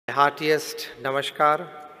Heartiest namaskar,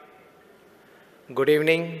 good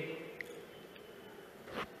evening,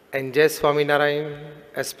 and Jai Swami,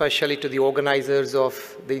 especially to the organizers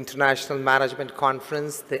of the International Management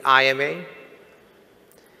Conference, the IMA,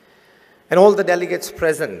 and all the delegates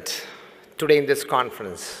present today in this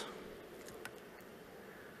conference.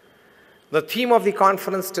 The theme of the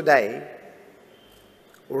conference today,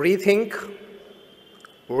 rethink,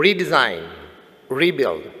 redesign,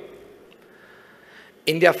 rebuild.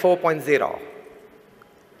 India 4.0.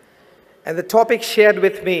 And the topic shared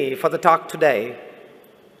with me for the talk today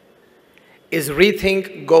is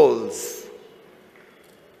rethink goals.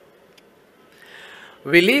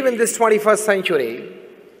 We live in this 21st century,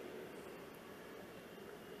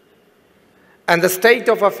 and the state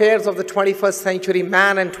of affairs of the 21st century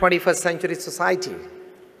man and 21st century society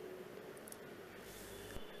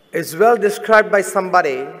is well described by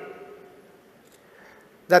somebody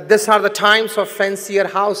that these are the times of fancier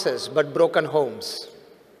houses but broken homes.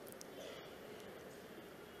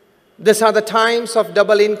 These are the times of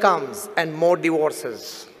double incomes and more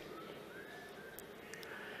divorces.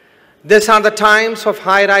 These are the times of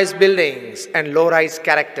high-rise buildings and low-rise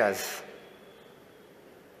characters.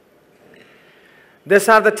 These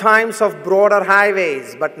are the times of broader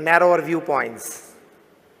highways but narrower viewpoints.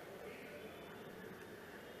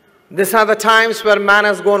 These are the times where man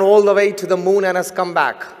has gone all the way to the moon and has come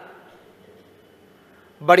back.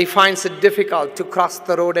 But he finds it difficult to cross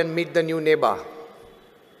the road and meet the new neighbor.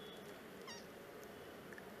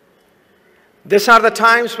 These are the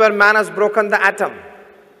times where man has broken the atom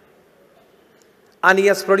and he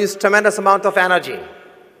has produced tremendous amount of energy.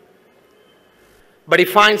 But he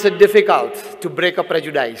finds it difficult to break a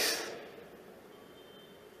prejudice.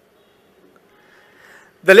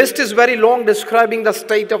 The list is very long describing the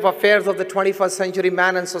state of affairs of the 21st century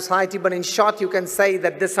man and society, but in short you can say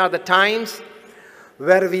that these are the times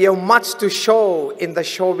where we have much to show in the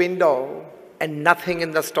show window and nothing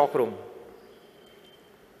in the stockroom.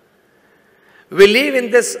 We live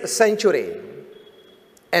in this century,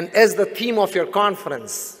 and as the theme of your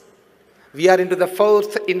conference, we are into the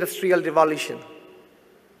fourth industrial revolution.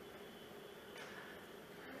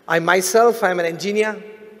 I myself am an engineer.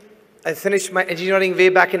 I finished my engineering way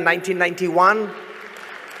back in 1991.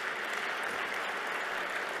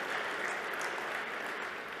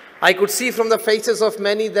 I could see from the faces of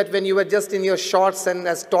many that when you were just in your shorts and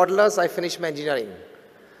as toddlers, I finished my engineering.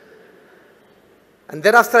 And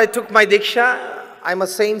thereafter I took my Diksha. I'm a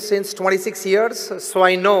saint since 26 years, so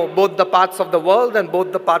I know both the parts of the world and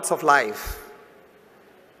both the parts of life.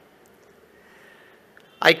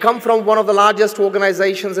 I come from one of the largest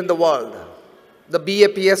organizations in the world, the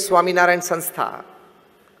BAPS Swami Sanstha.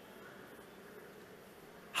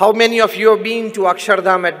 How many of you have been to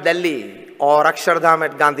Akshardham at Delhi or Akshardham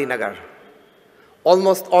at Gandhinagar?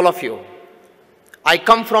 Almost all of you. I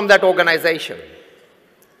come from that organization.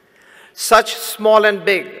 Such small and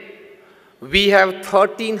big, we have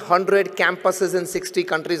 1,300 campuses in 60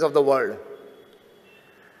 countries of the world.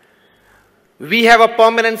 We have a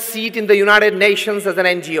permanent seat in the United Nations as an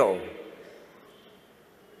NGO.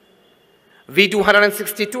 We do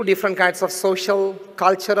 162 different kinds of social,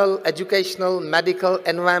 cultural, educational, medical,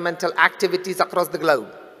 environmental activities across the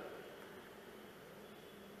globe.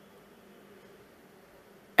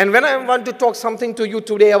 And when I want to talk something to you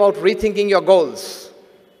today about rethinking your goals,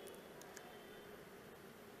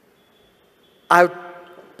 I've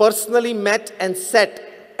personally met and sat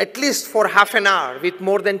at least for half an hour with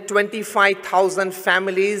more than 25,000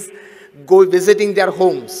 families visiting their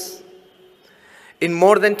homes in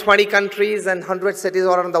more than 20 countries and 100 cities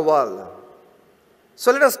around the world.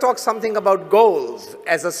 So let us talk something about goals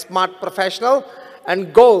as a smart professional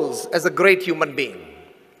and goals as a great human being.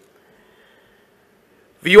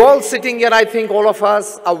 We all sitting here, I think all of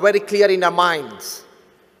us are very clear in our minds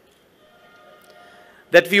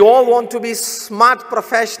that we all want to be smart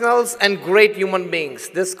professionals and great human beings.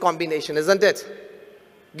 This combination, isn't it?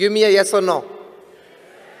 Give me a yes or no.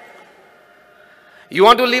 You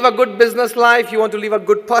want to live a good business life, you want to live a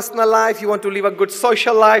good personal life, you want to live a good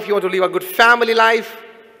social life, you want to live a good family life.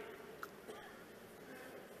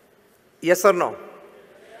 Yes or no?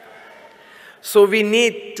 So we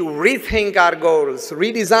need to rethink our goals,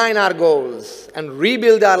 redesign our goals, and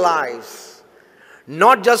rebuild our lives,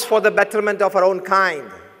 not just for the betterment of our own kind,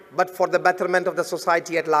 but for the betterment of the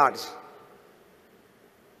society at large.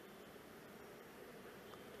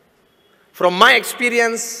 From my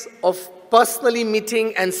experience of personally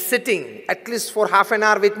meeting and sitting at least for half an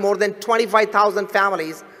hour with more than 25,000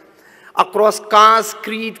 families across caste,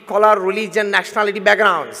 creed, color, religion, nationality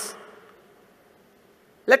backgrounds,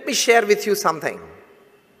 let me share with you something.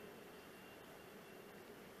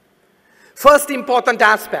 First important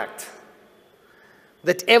aspect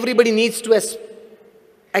that everybody needs to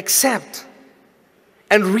accept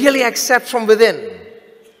and really accept from within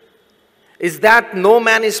is that no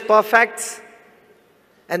man is perfect,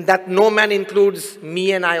 and that no man includes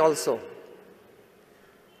me and I also.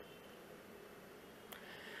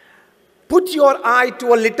 Put your eye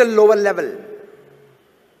to a little lower level,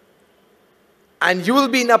 and you will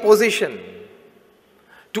be in a position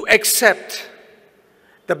to accept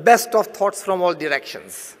the best of thoughts from all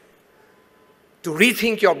directions, to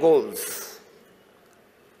rethink your goals.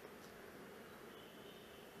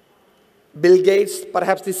 Bill Gates,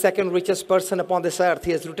 perhaps the second richest person upon this earth,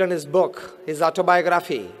 he has written his book, his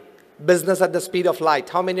autobiography, Business at the Speed of Light.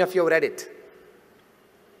 How many of you have read it?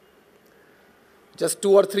 Just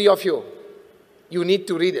 2 or 3 of you. You need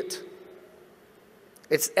to read it.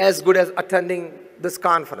 It's as good as attending this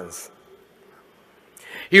conference.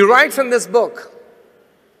 He writes in this book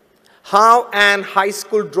how an high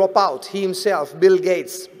school dropout, he himself, Bill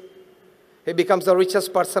Gates, he becomes the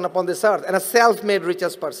richest person upon this earth and a self-made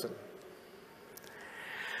richest person.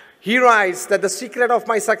 He writes that the secret of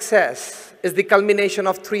my success is the culmination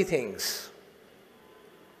of 3 things.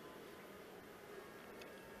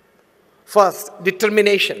 First,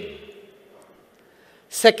 determination.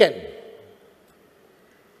 Second,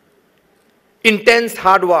 intense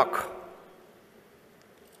hard work.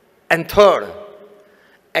 And third,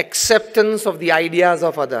 acceptance of the ideas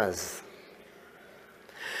of others.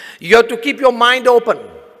 You have to keep your mind open.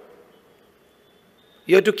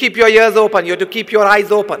 You have to keep your ears open. You have to keep your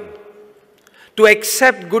eyes open to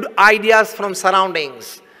accept good ideas from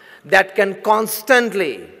surroundings that can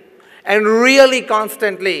constantly and really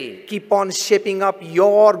constantly keep on shaping up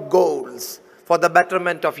your goals for the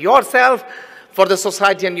betterment of yourself, for the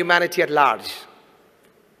society and humanity at large.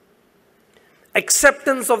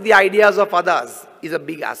 Acceptance of the ideas of others is a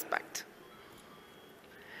big aspect.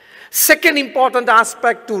 Second important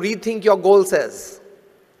aspect to rethink your goals is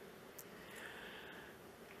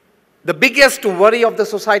the biggest worry of the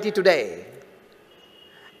society today,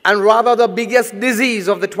 and rather the biggest disease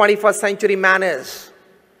of the 21st century man, is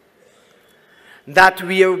that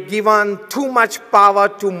we have given too much power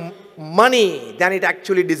to money than it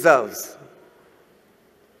actually deserves.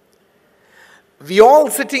 We all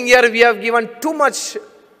sitting here, we have given too much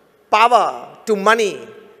power to money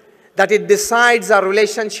that it decides our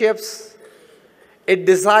relationships, it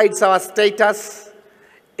decides our status,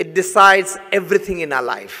 it decides everything in our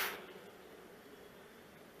life.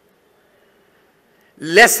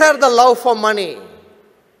 Lesser the love for money,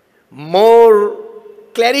 more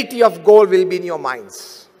clarity of goal will be in your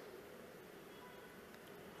minds.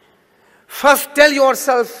 First tell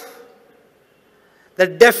yourself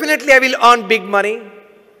that definitely I will earn big money,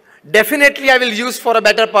 definitely I will use for a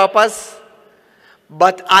better purpose,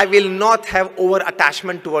 but I will not have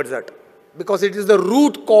over-attachment towards it, because it is the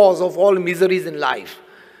root cause of all miseries in life.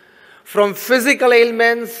 From physical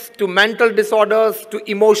ailments to mental disorders to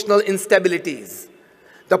emotional instabilities.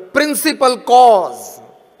 The principal cause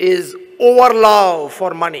is overlove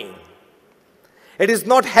for money. It is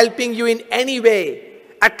not helping you in any way,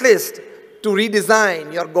 at least to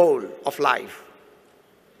redesign your goal of life.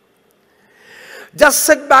 Just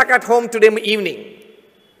sit back at home today evening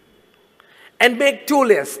and make 2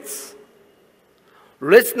 lists.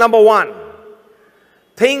 List number 1,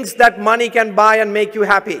 things that money can buy and make you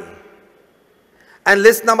happy. And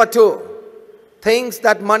list number 2, things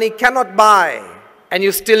that money cannot buy and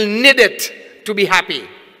you still need it to be happy.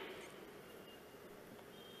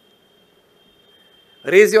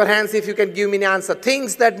 Raise your hands if you can give me an answer.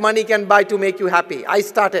 Things that money can buy to make you happy. I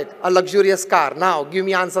started a luxurious car. Now give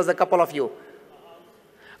me answers, a couple of you.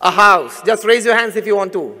 A house. Just raise your hands if you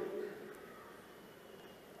want to.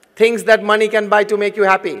 Things that money can buy to make you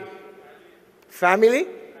happy. Family?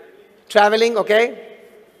 Traveling, okay?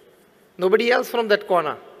 Nobody else from that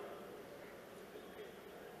corner.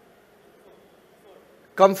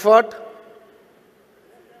 Comfort?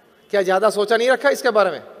 क्या ज़्यादा सोचा नहीं रखा इसके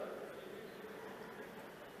बारे में?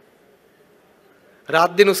 रात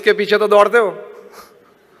दिन उसके पीछे तो दौड़ते हो.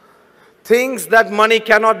 Things that money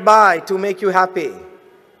cannot buy to make you happy.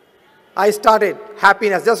 I started.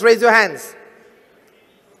 Happiness. Just raise your hands.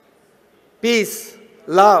 Peace,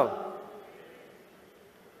 love,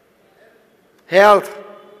 health.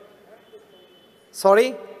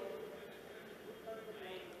 Sorry?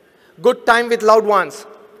 Good time with loved ones.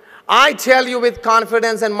 I tell you with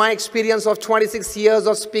confidence and my experience of 26 years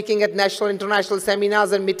of speaking at national, international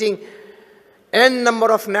seminars and meeting n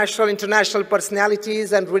number of national, international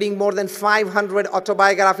personalities and reading more than 500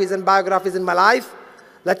 autobiographies and biographies in my life,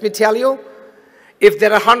 let me tell you, If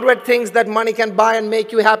there are 100 things that money can buy and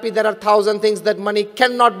make you happy, there are 1,000 things that money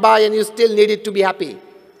cannot buy and you still need it to be happy.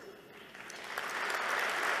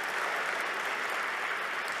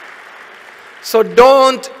 So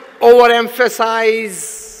don't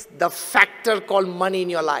overemphasize the factor called money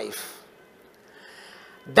in your life.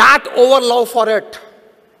 That overlove for it,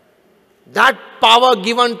 that power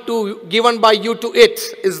given by you to it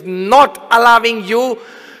is not allowing you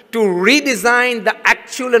to redesign the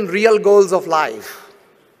actual and real goals of life.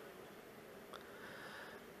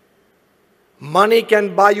 Money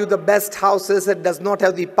can buy you the best houses, it does not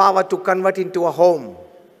have the power to convert into a home.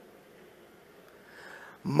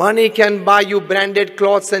 Money can buy you branded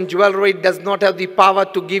clothes and jewelry, it does not have the power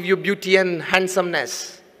to give you beauty and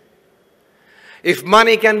handsomeness. If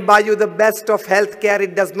money can buy you the best of healthcare,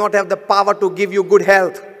 it does not have the power to give you good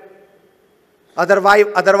health.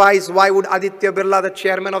 Otherwise, why would Aditya Birla, the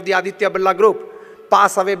chairman of the Aditya Birla Group,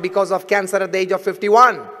 pass away because of cancer at the age of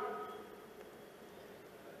 51?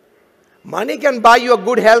 Money can buy you a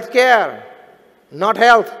good health care, not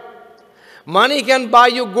health. Money can buy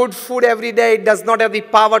you good food every day. It does not have the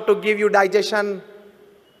power to give you digestion.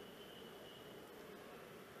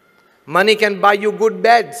 Money can buy you good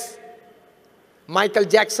beds. Michael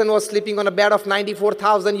Jackson was sleeping on a bed of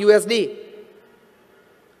 94,000 USD.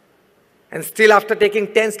 And still after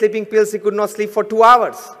taking 10 sleeping pills, he could not sleep for 2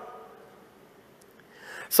 hours.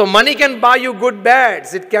 So money can buy you good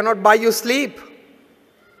beds. It cannot buy you sleep.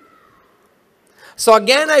 So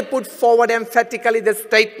again, I put forward emphatically the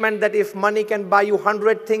statement that if money can buy you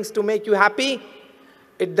 100 things to make you happy,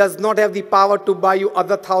 it does not have the power to buy you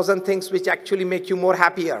other 1,000 things which actually make you more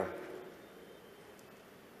happier.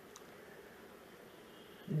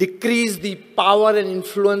 Decrease the power and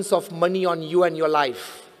influence of money on you and your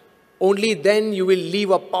life. Only then you will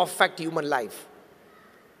live a perfect human life.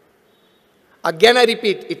 Again, I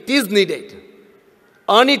repeat, it is needed.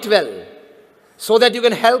 Earn it well so that you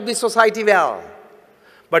can help the society well.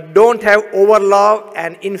 But don't have overlove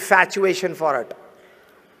and infatuation for it.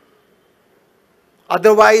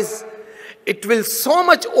 Otherwise, it will so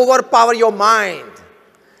much overpower your mind.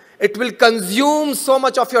 It will consume so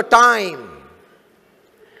much of your time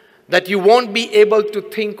that you won't be able to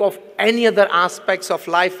think of any other aspects of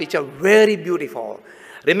life which are very beautiful.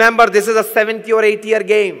 Remember, this is a 70 or 80-year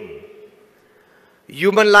game.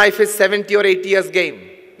 Human life is 70 or 80 years game.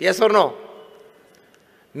 Yes or no?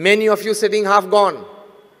 Many of you sitting half gone.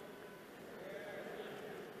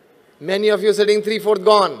 Many of you sitting 3/4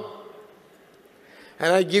 gone.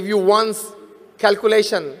 And I give you one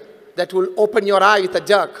calculation that will open your eye with a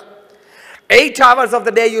jerk. 8 hours of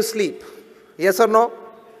the day you sleep. Yes or no?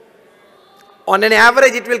 On an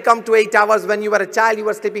average, it will come to 8 hours. When you were a child, you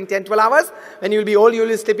were sleeping 10, 12 hours. When you will be old, you will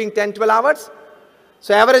be sleeping 10, 12 hours.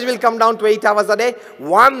 So average will come down to 8 hours a day.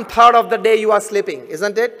 1/3 of the day you are sleeping,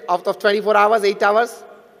 isn't it? Out of 24 hours, 8 hours.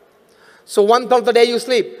 So 1/3 of the day you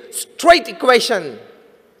sleep. Straight equation.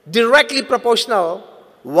 Directly proportional,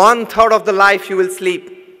 1/3 of the life you will sleep.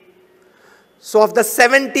 So of the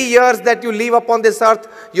 70 years that you live upon this earth,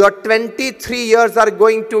 your 23 years are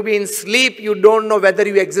going to be in sleep. You don't know whether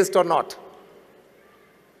you exist or not.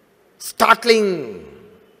 Startling,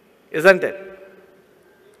 isn't it?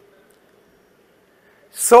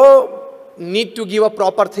 So, need to give a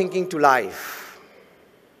proper thinking to life.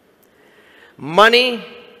 Money,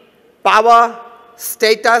 power,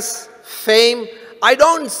 status, fame, I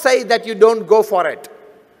don't say that you don't go for it.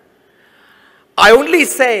 I only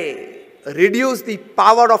say reduce the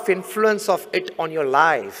power of influence of it on your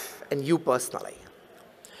life and you personally.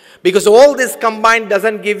 Because all this combined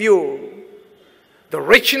doesn't give you the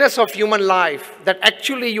richness of human life that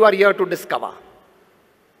actually you are here to discover.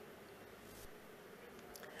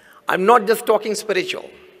 I'm not just talking spiritual.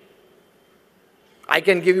 I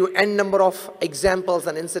can give you n number of examples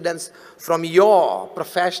and incidents from your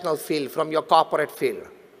professional field, from your corporate field,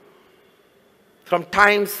 from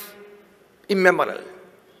times immemorial.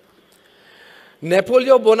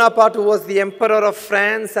 Napoleon Bonaparte, who was the emperor of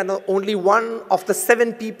France and only one of the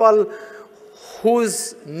 7 people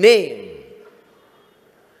whose name,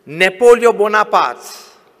 Napoleon Bonaparte,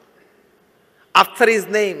 after his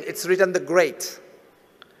name, it's written the Great.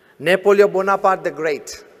 Napoleon Bonaparte the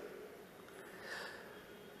Great.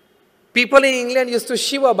 People in England used to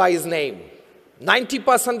shiver by his name.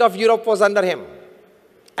 90% of Europe was under him.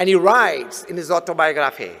 And he writes in his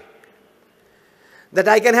autobiography that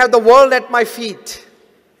I can have the world at my feet.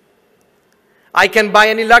 I can buy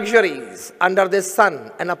any luxuries under this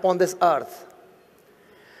sun and upon this earth.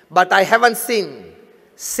 But I haven't seen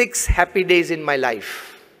 6 happy days in my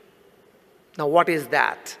life. Now what is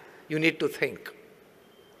that? You need to think.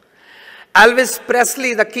 Elvis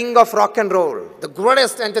Presley, the king of rock and roll, the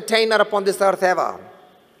greatest entertainer upon this earth ever.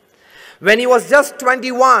 When he was just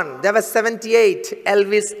 21, there were 78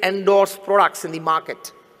 Elvis endorsed products in the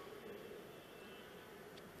market.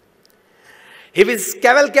 His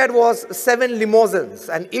cavalcade was 7 limousines,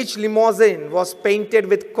 and each limousine was painted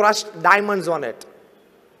with crushed diamonds on it.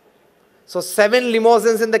 So 7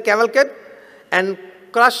 limousines in the cavalcade and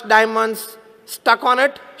crushed diamonds stuck on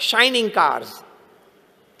it, shining cars.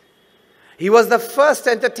 He was the first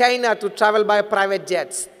entertainer to travel by private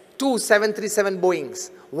jets, 2 737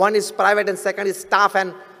 Boeings. One is private and second is staff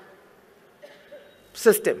and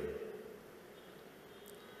system.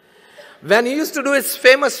 When he used to do his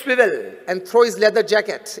famous swivel and throw his leather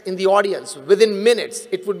jacket in the audience, within minutes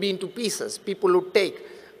it would be into pieces. People would take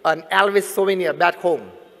an Elvis souvenir back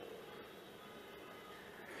home.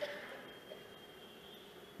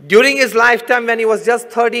 During his lifetime, when he was just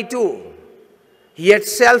 32, he had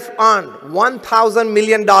self-earned $1,000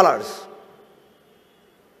 million.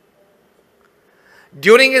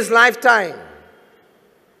 During his lifetime,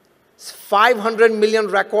 500 million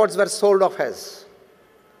records were sold of his.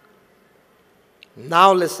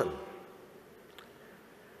 Now listen.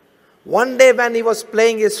 One day when he was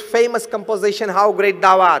playing his famous composition, How Great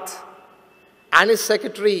Thou Art, and his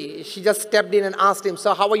secretary, she just stepped in and asked him,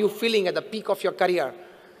 "Sir, how are you feeling at the peak of your career?"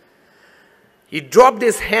 He dropped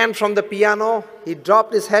his hand from the piano, he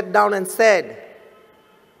dropped his head down and said,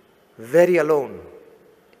 "Very alone."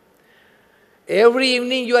 Every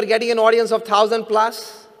evening you are getting an audience of 1,000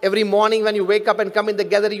 plus. Every morning when you wake up and come in the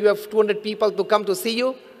gathering, you have 200 people to come to see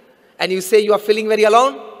you. And you say you are feeling very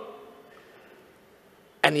alone?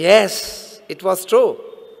 And yes, it was true.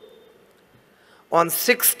 On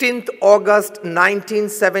 16th August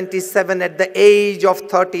 1977, at the age of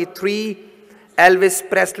 33, Elvis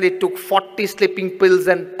Presley took 40 sleeping pills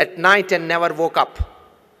at night and never woke up.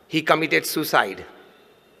 He committed suicide.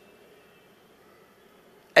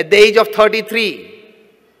 At the age of 33.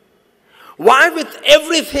 Why, with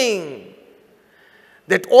everything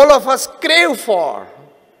that all of us crave for,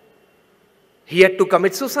 he had to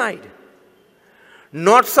commit suicide?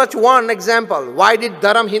 Not such one example. Why did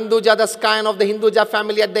Dharam Hinduja, the scion of the Hinduja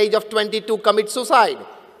family, at the age of 22 commit suicide?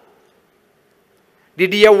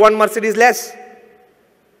 Did he have one Mercedes less?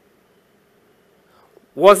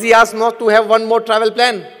 Was he asked not to have one more travel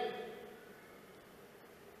plan?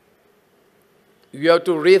 You have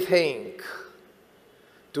to rethink,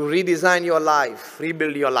 to redesign your life,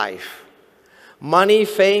 rebuild your life. Money,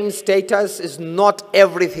 fame, status is not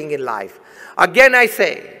everything in life. Again I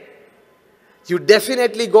say, you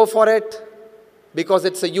definitely go for it because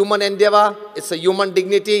it's a human endeavor, it's a human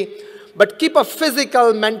dignity. But keep a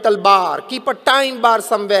physical mental bar, keep a time bar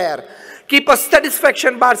somewhere, keep a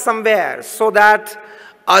satisfaction bar somewhere so that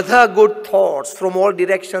other good thoughts from all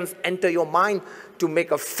directions enter your mind to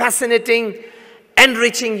make a fascinating,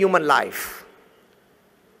 enriching human life.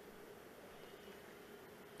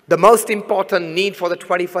 The most important need for the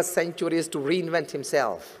 21st century is to reinvent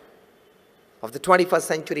himself. Of the 21st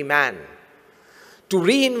century man, to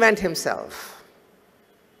reinvent himself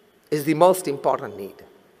is the most important need.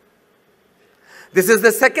 This is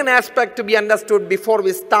the second aspect to be understood before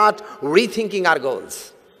we start rethinking our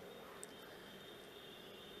goals.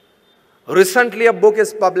 Recently a book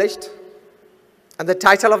is published and the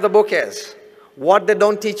title of the book is What They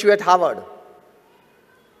Don't Teach You at Harvard.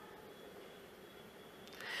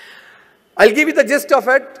 I'll give you the gist of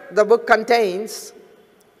it. The book contains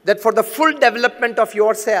that for the full development of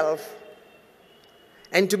yourself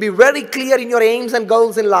and to be very clear in your aims and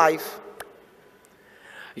goals in life,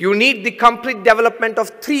 you need the complete development of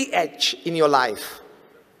 3 H in your life.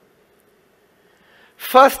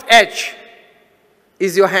 First H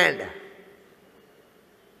is your hand.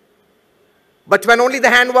 But when only the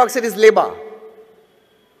hand works, it is labor.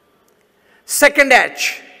 Second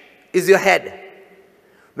H is your head.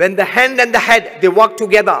 When the hand and the head, they work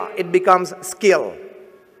together, it becomes skill.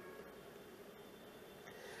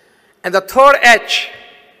 And the third H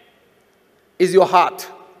is your heart.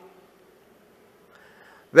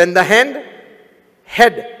 When the hand,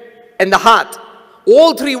 head, and the heart,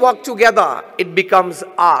 all 3 work together, it becomes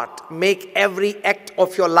art. Make every act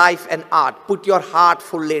of your life an art. Put your heart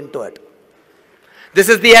fully into it. This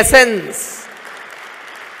is the essence.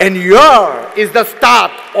 And here is the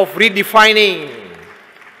start of redefining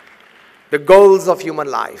the goals of human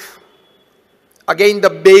life. Again, the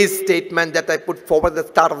base statement that I put forward at the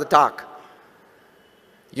start of the talk.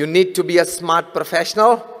 You need to be a smart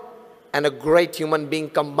professional and a great human being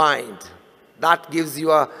combined. That gives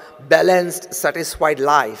you a balanced, satisfied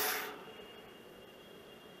life.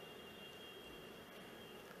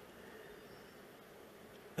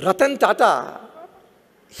 Ratan Tata,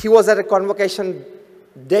 he was at a convocation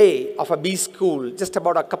day of a B school just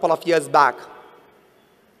about a couple of years back.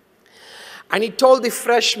 And he told the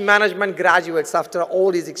fresh management graduates after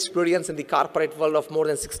all his experience in the corporate world of more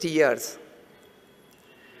than 60 years,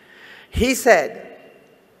 he said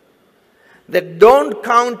that don't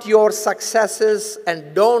count your successes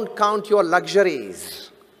and don't count your luxuries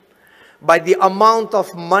by the amount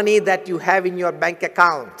of money that you have in your bank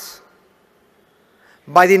account,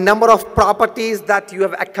 by the number of properties that you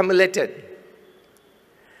have accumulated,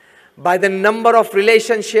 by the number of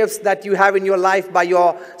relationships that you have in your life, by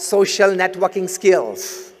your social networking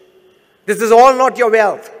skills. This is all not your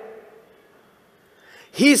wealth.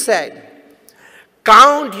 He said,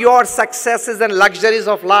 count your successes and luxuries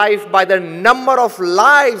of life by the number of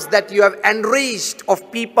lives that you have enriched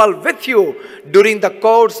of people with you during the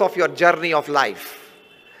course of your journey of life.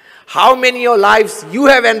 How many of lives you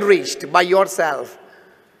have enriched by yourself.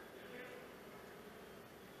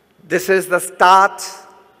 This is the start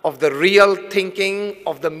of the real thinking,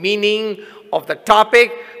 of the meaning of the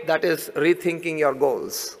topic, that is rethinking your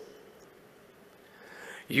goals.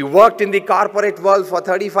 You worked in the corporate world for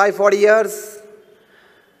 35, 40 years.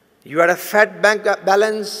 You had a fat bank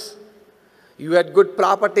balance. You had good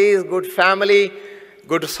properties, good family,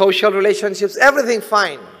 good social relationships, everything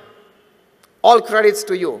fine. All credits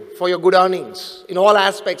to you for your good earnings in all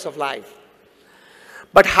aspects of life.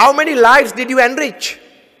 But how many lives did you enrich?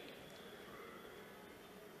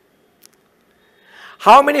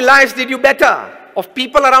 How many lives did you better of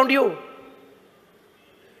people around you?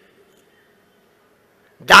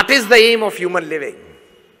 That is the aim of human living.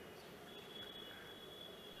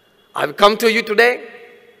 I've come to you today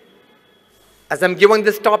as I'm given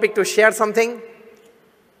this topic to share something.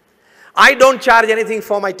 I don't charge anything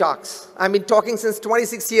for my talks. I've been talking since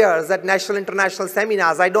 26 years at national, international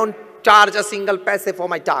seminars. I don't charge a single paise for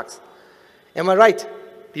my talks. Am I right?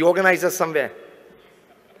 The organizers somewhere.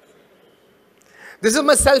 This is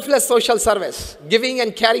my selfless social service, giving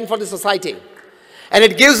and caring for the society. And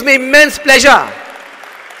it gives me immense pleasure.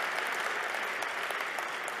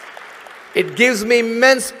 It gives me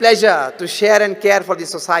immense pleasure to share and care for the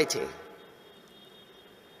society.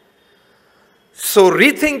 So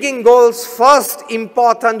rethinking goals, first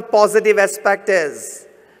important positive aspect is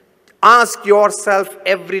ask yourself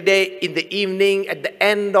every day in the evening, at the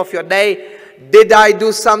end of your day, did I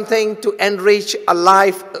do something to enrich a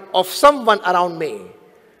life of someone around me?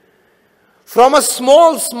 From a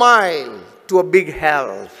small smile to a big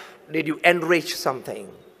help, did you enrich something?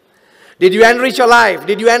 Did you enrich a life?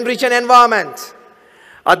 Did you enrich an environment?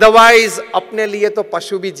 Otherwise, apne liye to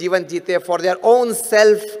pashu bhi jeevan jeete for their own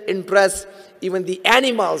self-interest. Even the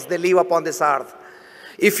animals, they live upon this earth.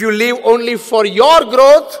 If you live only for your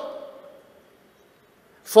growth,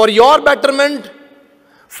 for your betterment,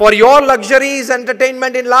 for your luxuries,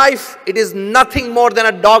 entertainment in life, it is nothing more than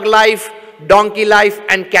a dog life, donkey life,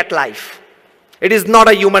 and cat life. It is not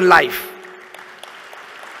a human life.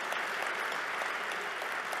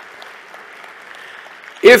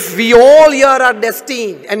 If we all here are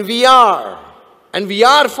destined, and we are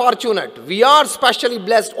fortunate, we are specially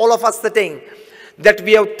blessed, all of us sitting, that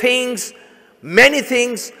we have things, many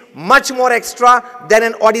things, much more extra than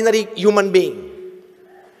an ordinary human being.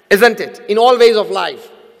 Isn't it? In all ways of life.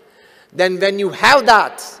 Then when you have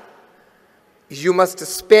that, you must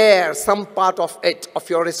spare some part of it, of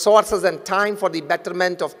your resources and time for the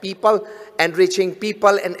betterment of people, enriching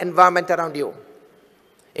people and environment around you.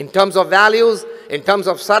 In terms of values, in terms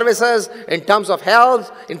of services, in terms of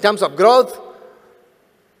health, in terms of growth.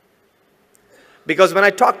 Because when I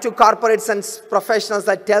talk to corporates and professionals,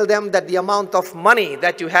 I tell them that the amount of money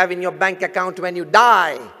that you have in your bank account when you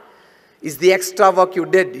die is the extra work you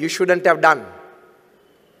did, you shouldn't have done.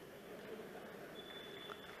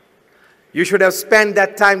 You should have spent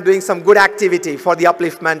that time doing some good activity for the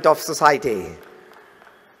upliftment of society.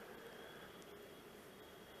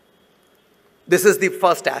 This is the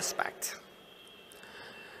first aspect.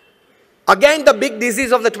 Again, the big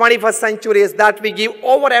disease of the 21st century is that we give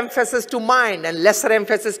overemphasis to mind and lesser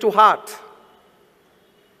emphasis to heart.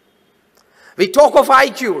 We talk of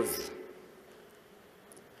IQs.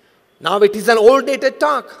 Now it is an old dated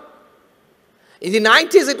talk. In the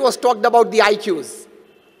 90s, it was talked about the IQs.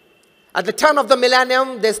 At the turn of the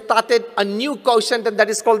millennium, they started a new quotient, and that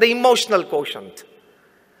is called the emotional quotient.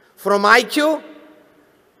 From IQ,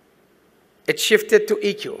 it shifted to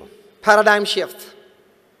EQ. Paradigm shift.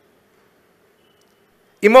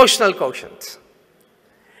 Emotional quotient.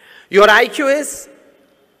 Your IQ is,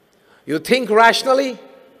 you think rationally,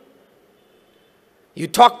 you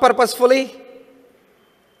talk purposefully,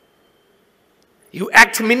 you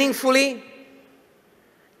act meaningfully,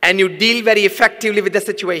 and you deal very effectively with the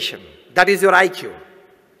situation. That is your IQ.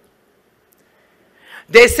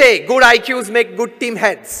 They say good IQs make good team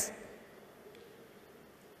heads.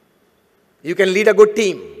 You can lead a good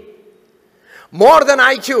team. More than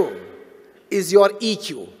IQ is your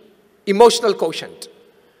EQ, emotional quotient.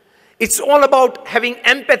 It's all about having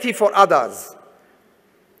empathy for others,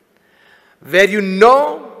 where you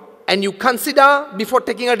know and you consider before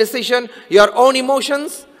taking a decision your own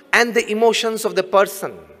emotions and the emotions of the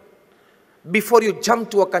person before you jump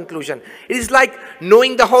to a conclusion. It is like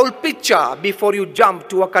knowing the whole picture before you jump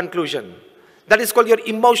to a conclusion. That is called your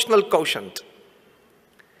emotional quotient.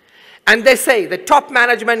 And they say, the top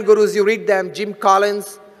management gurus, you read them, Jim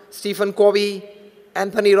Collins, Stephen Covey,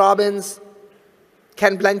 Anthony Robbins,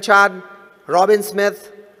 Ken Blanchard, Robin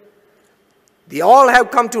Smith, they all have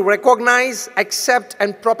come to recognize, accept,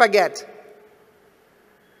 and propagate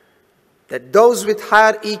that those with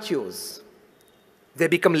higher EQs, they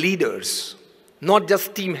become leaders, not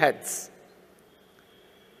just team heads.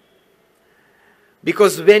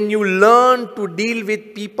 Because when you learn to deal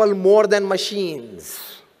with people more than machines,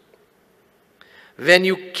 when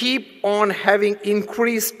you keep on having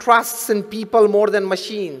increased trusts in people more than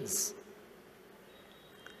machines,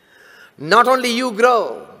 not only you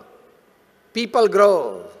grow, people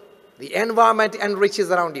grow, the environment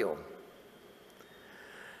enriches around you.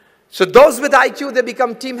 So those with IQ, they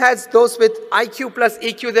become team heads. Those with IQ plus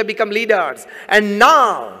EQ, they become leaders. And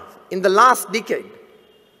now, in the last decade,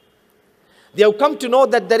 they have come to know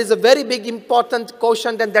that there is a very big important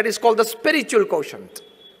quotient, and that is called the spiritual quotient.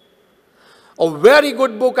 A very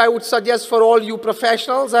good book I would suggest for all you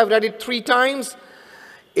professionals. I've read it 3 times.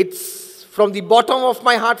 It's from the bottom of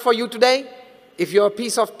my heart for you today. If you have a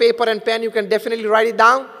piece of paper and pen, you can definitely write it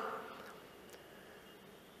down.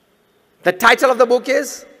 The title of the book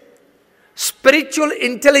is Spiritual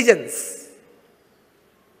Intelligence.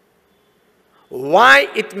 Why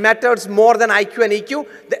it matters more than IQ and EQ.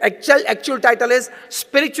 The actual title is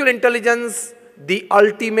Spiritual Intelligence, the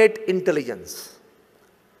Ultimate Intelligence.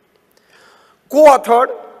 Co-authored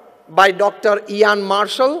by Dr. Ian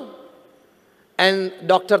Marshall and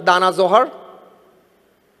Dr. Dana Zohar.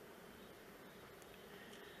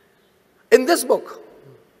 In this book,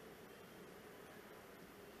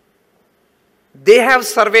 they have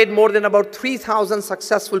surveyed more than about 3,000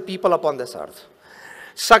 successful people upon this earth.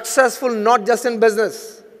 Successful not just in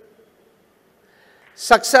business.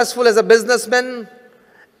 Successful as a businessman,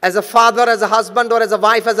 as a father, as a husband, or as a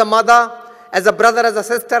wife, as a mother, as a brother, as a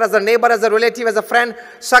sister, as a neighbor, as a relative, as a friend.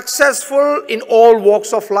 Successful in all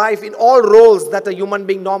walks of life, in all roles that a human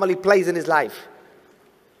being normally plays in his life.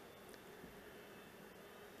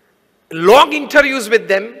 Long interviews with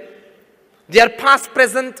them, their past,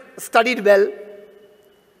 present, studied well,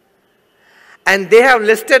 and they have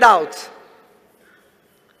listed out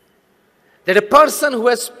that a person who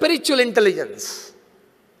has spiritual intelligence,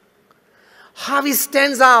 how he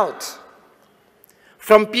stands out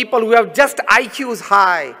from people who have just IQs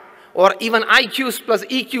high or even IQs plus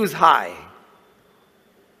EQs high.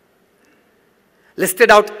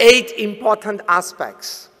 Listed out 8 important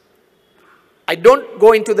aspects. I don't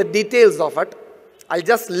go into the details of it. I'll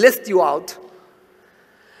just list you out.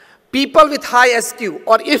 People with high SQ,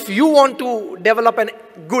 or if you want to develop a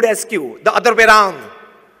good SQ, the other way around,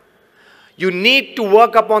 you need to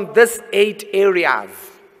work upon these 8 areas.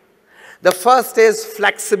 The first is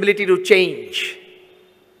flexibility to change.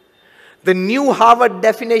 The new Harvard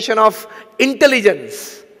definition of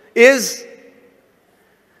intelligence is,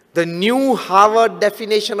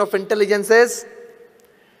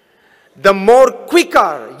 the more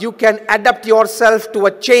quicker you can adapt yourself to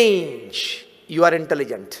a change, you are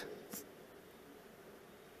intelligent.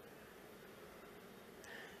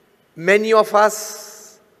 Many of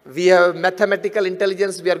us, we have mathematical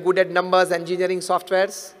intelligence, we are good at numbers, engineering,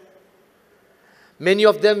 softwares. Many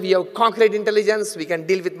of them, we have concrete intelligence, we can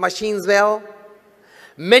deal with machines well.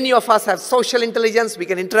 Many of us have social intelligence, we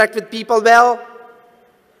can interact with people well.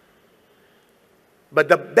 But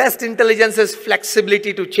the best intelligence is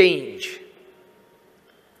flexibility to change.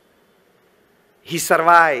 He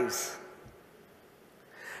survives.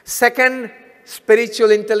 Second,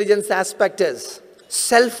 spiritual intelligence aspect is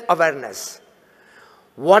self-awareness.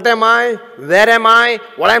 What am I? Where am I?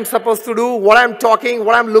 What I'm supposed to do? What I'm talking?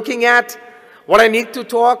 What I'm looking at? What I need to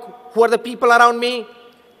talk? Who are the people around me?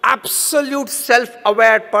 Absolute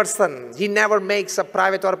self-aware person. He never makes a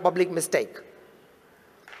private or a public mistake.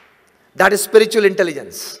 That is spiritual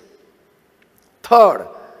intelligence. Third,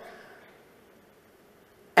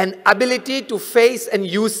 an ability to face and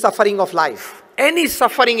use suffering of life. Any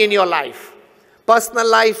suffering in your life, personal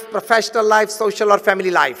life, professional life, social or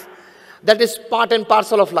family life. That is part and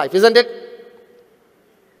parcel of life, isn't it?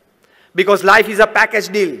 Because life is a package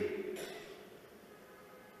deal.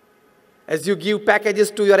 As you give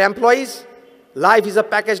packages to your employees, life is a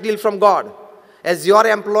package deal from God. As your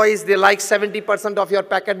employees, they like 70% of your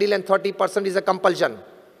package deal and 30% is a compulsion.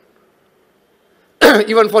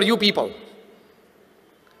 Even for you people.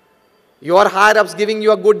 Your higher-ups giving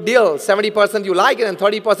you a good deal, 70% you like it and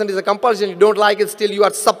 30% is a compulsion. You don't like it, still you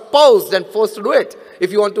are supposed and forced to do it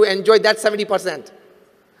if you want to enjoy that 70%.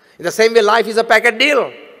 In the same way, life is a package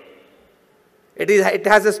deal. It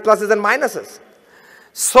has its pluses and minuses.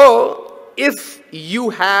 So, if you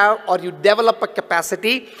have or you develop a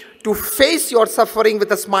capacity to face your suffering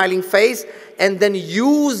with a smiling face and then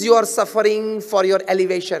use your suffering for your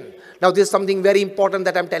elevation. Now, this is something very important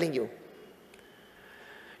that I'm telling you.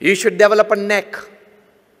 You should develop a neck.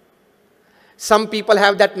 Some people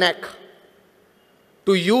have that neck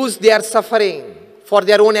to use their suffering for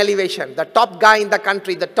their own elevation. The top guy in the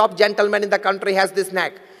country, the top gentleman in the country has this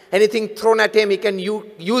neck. Anything thrown at him, he can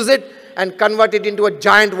use it and convert it into a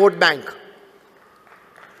giant vote bank.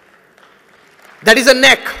 That is a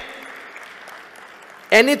neck.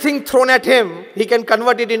 Anything thrown at him, he can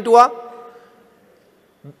convert it into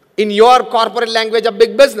in your corporate language, a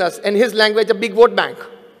big business, in his language, a big vote bank.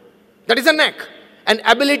 That is a neck. An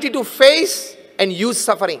ability to face and use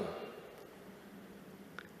suffering.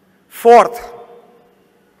 Fourth,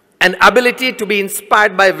 an ability to be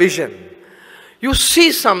inspired by vision. You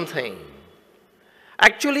see something.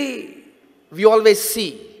 Actually, we always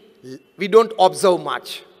see. We don't observe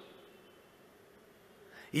much.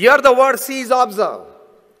 Here the word see is observe.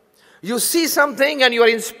 You see something and you are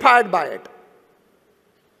inspired by it.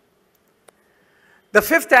 The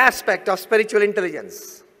fifth aspect of spiritual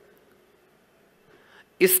intelligence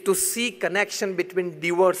is to see connection between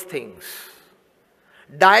diverse things.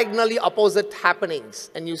 Diagonally opposite happenings,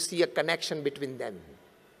 and you see a connection between them.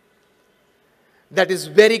 That is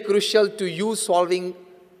very crucial to you solving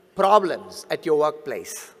problems at your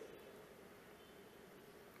workplace.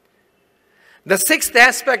 The sixth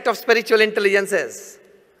aspect of spiritual intelligence is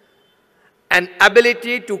an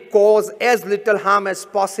ability to cause as little harm as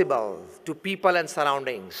possible to people and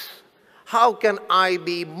surroundings. How can I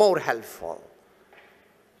be more helpful?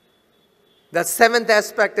 The seventh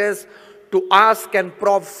aspect is to ask and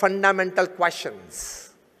probe fundamental questions.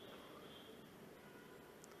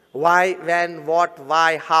 Why, when, what,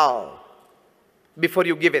 why, how, before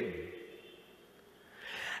you give in.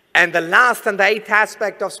 And the last and the eighth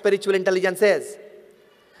aspect of spiritual intelligence is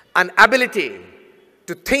an ability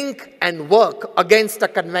to think and work against a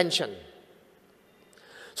convention.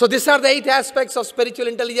 So these are the 8 aspects of spiritual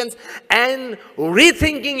intelligence, and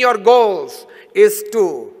rethinking your goals is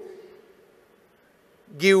to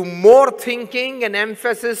give more thinking and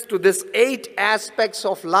emphasis to these 8 aspects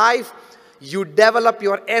of life. You develop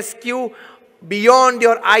your SQ beyond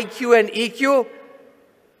your IQ and EQ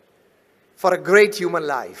for a great human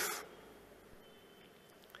life.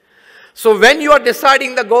 So when you are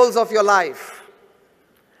deciding the goals of your life,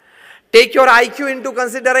 take your IQ into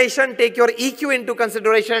consideration, take your EQ into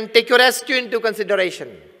consideration, take your SQ into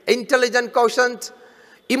consideration. Intelligent quotient,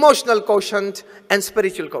 emotional quotient, and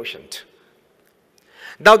spiritual quotient.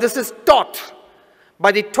 Now this is taught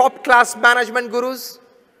by the top class management gurus,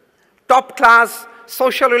 top class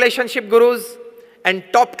social relationship gurus, and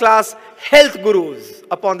top class health gurus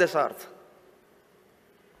upon this earth.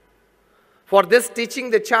 For this teaching,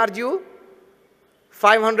 they charge you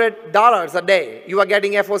 $500 a day. You are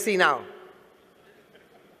getting FOC now.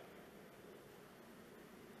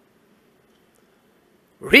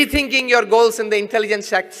 Rethinking your goals in the intelligence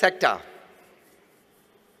sector.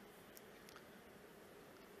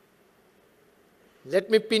 Let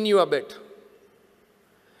me pin you a bit.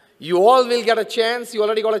 You all will get a chance. You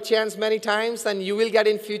already got a chance many times, and you will get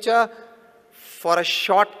in future for a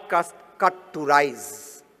shortcut to rise.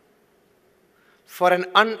 For an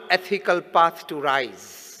unethical path to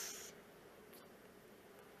rise.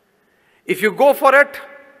 If you go for it,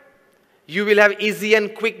 you will have easy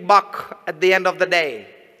and quick buck at the end of the day.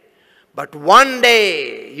 But one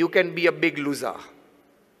day, you can be a big loser.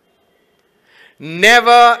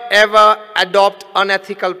 Never ever adopt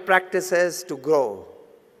unethical practices to grow.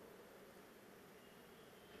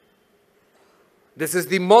 This is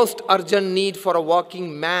the most urgent need for a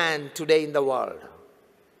working man today in the world.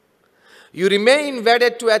 You remain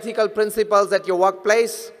wedded to ethical principles at your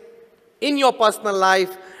workplace, in your personal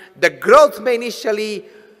life. The growth may initially,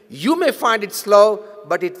 you may find it slow,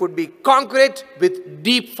 but it would be concrete with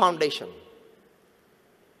deep foundation.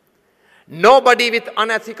 Nobody with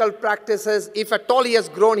unethical practices, if at all he has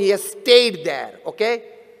grown, he has stayed there, okay?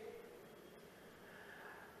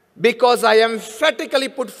 Because I emphatically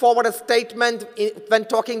put forward a statement when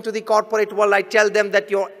talking to the corporate world. I tell them that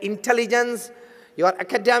your intelligence, your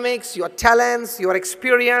academics, your talents, your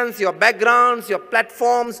experience, your backgrounds, your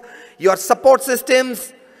platforms, your support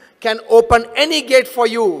systems can open any gate for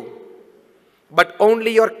you. But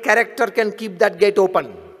only your character can keep that gate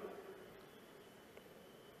open.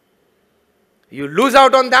 You lose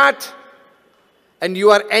out on that, and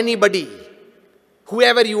you are anybody.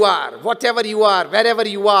 Whoever you are, whatever you are, wherever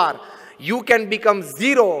you are, you can become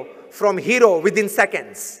zero from hero within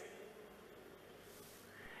seconds.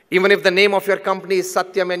 Even if the name of your company is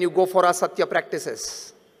Satyam and you go for Asatya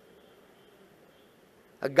practices.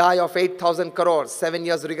 A guy of 8,000 crores, 7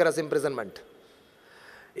 years rigorous imprisonment.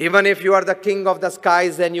 Even if you are the king of the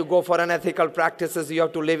skies and you go for unethical practices, you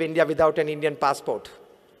have to leave India without an Indian passport.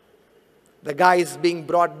 The guy is being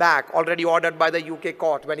brought back, already ordered by the UK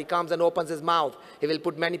court. When he comes and opens his mouth, he will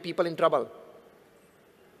put many people in trouble.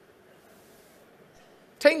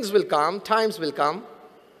 Things will come, times will come.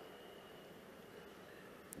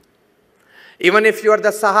 Even if you are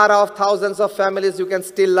the Sahara of thousands of families, you can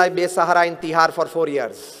still lie Be-Sahara in Tihar for 4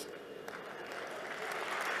 years.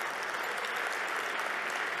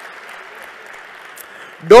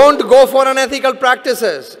 Don't go for unethical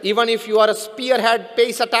practices. Even if you are a spearhead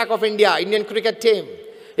pace attack of India, Indian cricket team.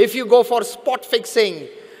 If you go for spot fixing,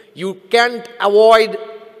 you can't avoid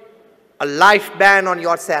a life ban on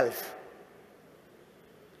yourself.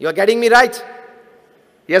 You are getting me right?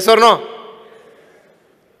 Yes or no?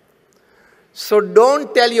 So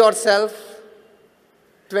don't tell yourself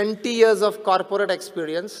 20 years of corporate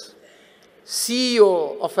experience,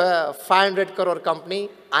 CEO of a 500 crore company,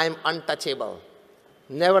 I am untouchable.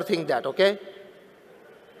 Never think that, okay?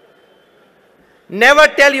 Never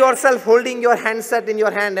tell yourself holding your handset in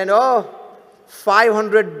your hand and, oh,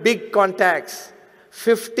 500 big contacts,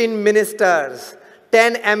 15 ministers,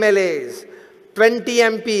 10 MLAs, 20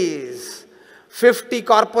 MPs, 50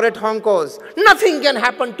 corporate honkos. Nothing can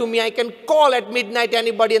happen to me. I can call at midnight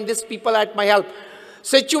anybody and these people are at my help.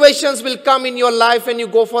 Situations will come in your life and you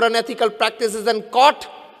go for unethical practices and caught.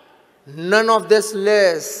 None of this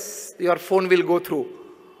list your phone will go through.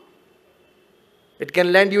 It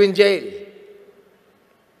can land you in jail.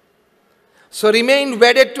 So remain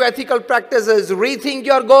wedded to ethical practices. Rethink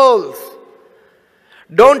your goals.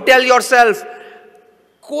 Don't tell yourself,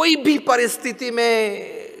 koi bhi paristhiti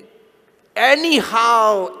mein,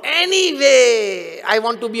 anyhow, anyway, I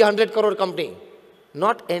want to be a 100 crore company.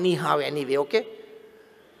 Not anyhow, anyway, okay?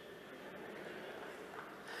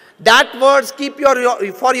 That words keep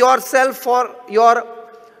for yourself,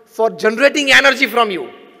 for generating energy from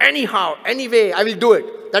you. Anyhow, anyway, I will do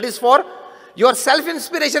it. That is for your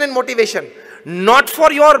self-inspiration and motivation, not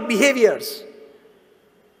for your behaviors.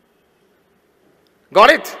 Got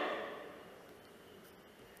it?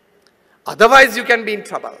 Otherwise, you can be in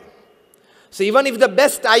trouble. So even if the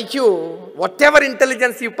best IQ, whatever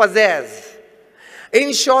intelligence you possess,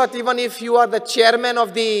 in short, even if you are the chairman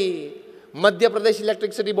of the Madhya Pradesh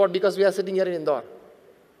Electricity Board, because we are sitting here in Indore,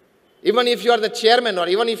 even if you are the chairman or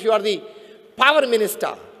even if you are the power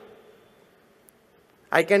minister,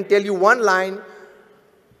 I can tell you one line.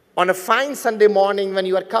 On a fine Sunday morning when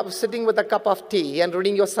you are sitting with a cup of tea and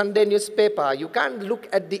reading your Sunday newspaper, you can't look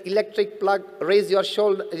at the electric plug, raise your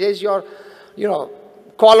shoulder, raise your,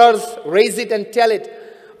 collars, raise it and tell it,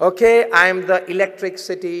 okay, I am the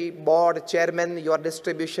electricity board chairman, your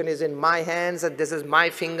distribution is in my hands and this is my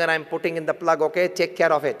finger I'm putting in the plug, okay, take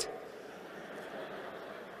care of it.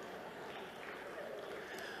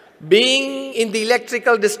 Being in the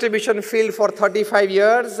electrical distribution field for 35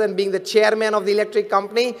 years and being the chairman of the electric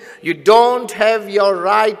company, you don't have your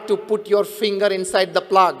right to put your finger inside the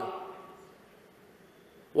plug.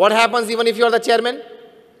 What happens even if you are the chairman?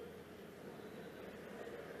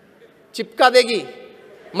 चिपका देगी,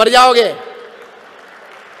 मर जाओगे.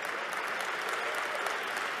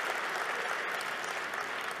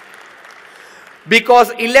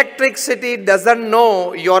 Because electricity doesn't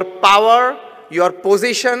know your power, your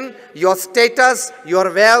position, your status,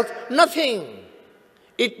 your wealth, nothing.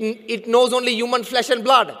 It knows only human flesh and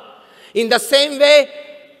blood. In the same way,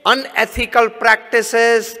 unethical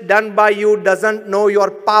practices done by you doesn't know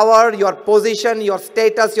your power, your position, your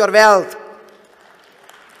status, your wealth.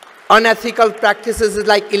 Unethical practices is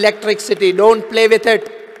like electricity. Don't play with it.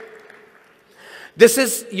 This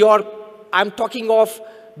is I'm talking of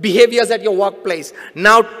behaviors at your workplace.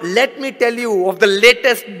 Now, let me tell you of the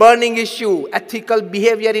latest burning issue, ethical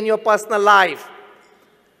behavior in your personal life.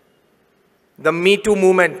 The Me Too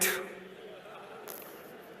movement.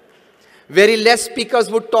 Very less speakers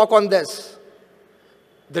would talk on this.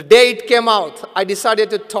 The day it came out, I decided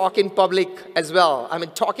to talk in public as well. I've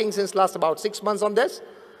been talking since last about 6 months on this.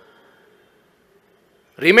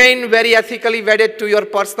 Remain very ethically wedded to your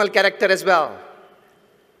personal character as well.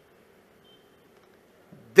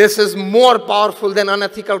 This is more powerful than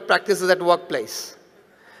unethical practices at workplace.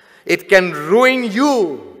 It can ruin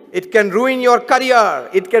you. It can ruin your career.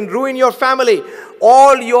 It can ruin your family.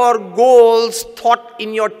 All your goals thought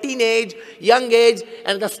in your teenage, young age,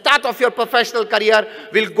 and the start of your professional career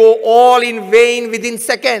will go all in vain within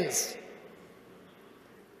seconds.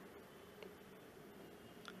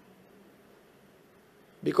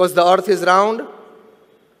 Because the earth is round,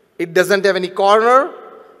 it doesn't have any corner,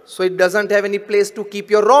 so it doesn't have any place to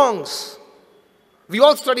keep your wrongs. We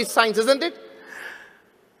all study science, isn't it?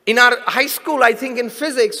 In our high school, I think in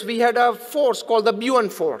physics, we had a force called the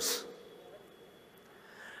Buoyant force.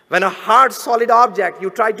 When a hard, solid object you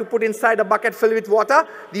try to put inside a bucket filled with water,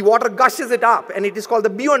 the water gushes it up, and it is called the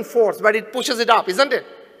Buoyant force, but it pushes it up, isn't it?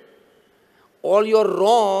 All your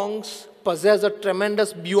wrongs possess a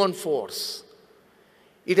tremendous Buoyant force.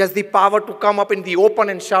 It has the power to come up in the open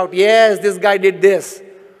and shout, yes, this guy did this.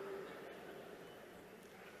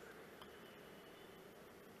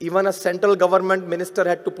 Even a central government minister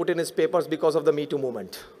had to put in his papers because of the Me Too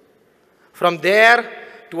movement. From there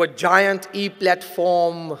to a giant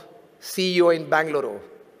e-platform CEO in Bangalore,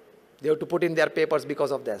 they have to put in their papers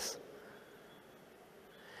because of this.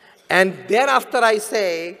 And thereafter I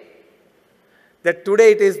say that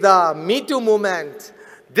today it is the Me Too movement.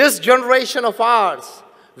 This generation of ours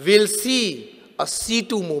will see a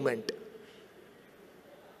C2 movement.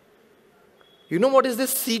 You know what is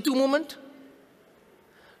this C2 movement?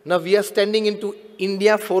 Now we are standing into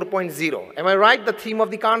India 4.0. Am I right? The theme of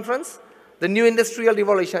the conference? The new industrial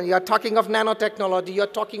revolution. You are talking of nanotechnology. You are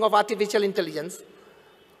talking of artificial intelligence.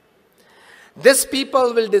 These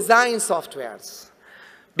people will design softwares.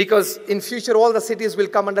 Because in future all the cities will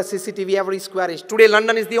come under CCTV every square inch. Today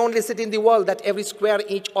London is the only city in the world that every square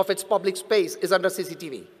inch of its public space is under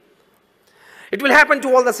CCTV. It will happen to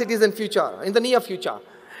all the cities in future, in the near future.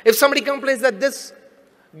 If somebody complains that this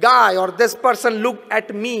guy or this person looked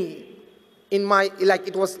at me in my, like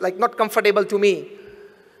it was like not comfortable to me,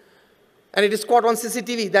 and it is caught on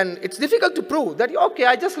CCTV, then it's difficult to prove that, okay,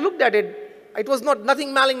 I just looked at it. It was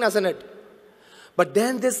nothing malignous in it. But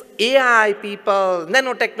then this AI people,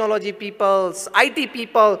 nanotechnology people, IT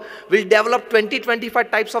people will develop 20,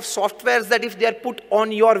 25 types of softwares that if they are put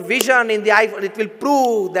on your vision in the iPhone, it will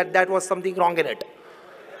prove that that was something wrong in it.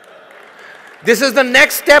 This is the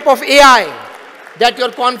next step of AI that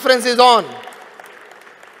your conference is on.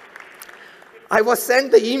 I was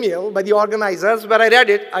sent the email by the organizers where I read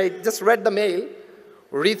it. I just read the mail,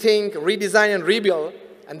 rethink, redesign, and rebuild.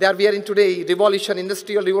 And there we are in today, revolution,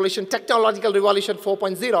 industrial revolution, technological revolution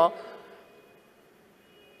 4.0.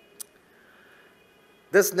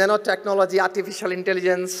 This nanotechnology, artificial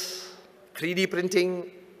intelligence, 3D printing,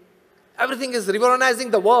 everything is revolutionizing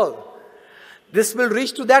the world. This will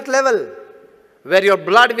reach to that level where your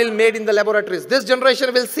blood will be made in the laboratories. This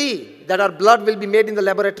generation will see that our blood will be made in the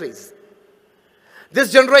laboratories.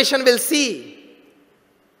 This generation will see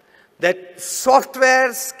that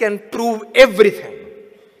softwares can prove everything.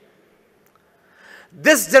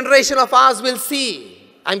 This generation of ours will see,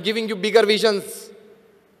 I'm giving you bigger visions.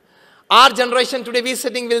 Our generation today we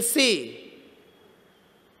sitting will see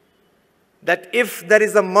that if there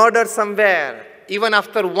is a murder somewhere, even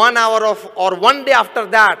after 1 hour of, or 1 day after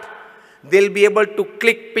that, they'll be able to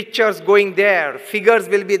click pictures going there, figures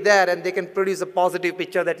will be there, and they can produce a positive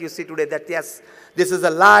picture that you see today that yes, this is a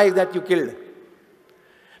life that you killed.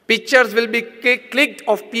 Pictures will be clicked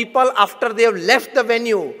of people after they have left the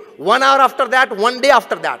venue. 1 hour after that, 1 day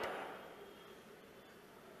after that.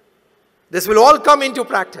 This will all come into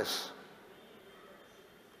practice.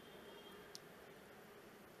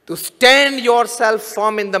 To stand yourself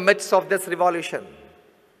firm in the midst of this revolution.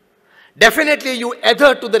 Definitely you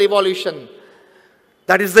adhere to the revolution.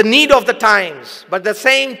 That is the need of the times. But at the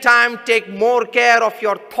same time, take more care of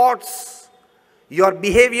your thoughts, your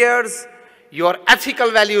behaviors, your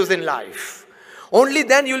ethical values in life. Only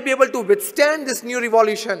then you will be able to withstand this new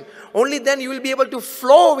revolution. Only then you will be able to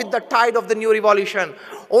flow with the tide of the new revolution.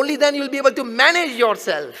 Only then you will be able to manage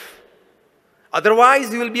yourself.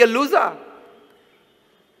 Otherwise, you will be a loser.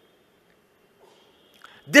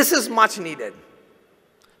 This is much needed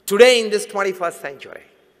today in this 21st century.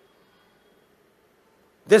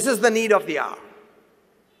 This is the need of the hour.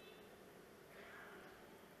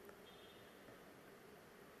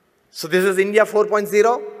 So this is India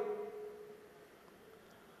 4.0.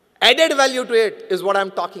 Added value to it is what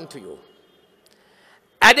I'm talking to you.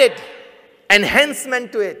 Added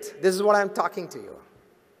enhancement to it, this is what I'm talking to you.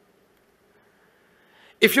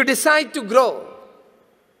 If you decide to grow,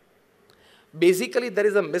 basically there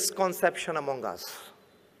is a misconception among us.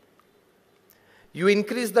 You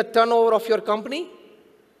increase the turnover of your company,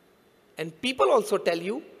 and people also tell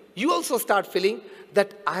you, you also start feeling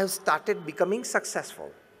that I have started becoming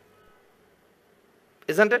successful.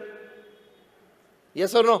 Isn't it?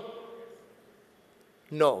 Yes or no?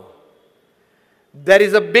 No. There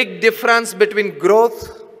is a big difference between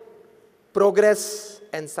growth, progress,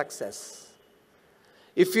 and success.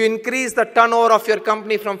 If you increase the turnover of your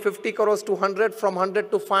company from 50 crores to 100, from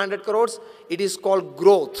 100 to 500 crores, it is called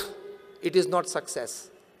growth. It is not success.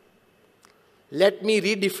 Let me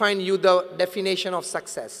redefine you the definition of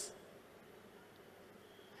success.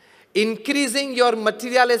 Increasing your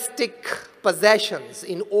materialistic possessions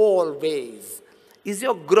in all ways is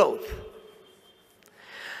your growth.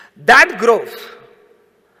 That growth,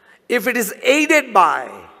 if it is aided by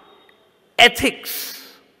ethics,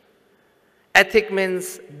 ethic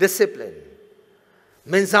means discipline,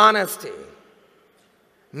 means honesty,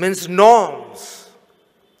 means norms,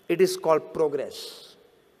 it is called progress.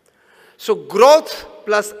 So growth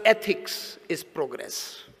plus ethics is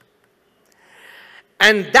progress.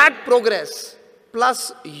 And that progress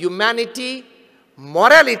plus humanity,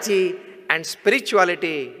 morality, and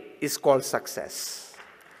spirituality is called success.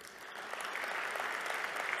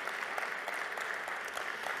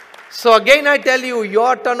 So again I tell you,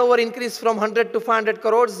 your turnover increased from 100 to 500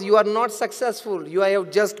 crores, you are not successful, you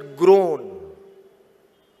have just grown.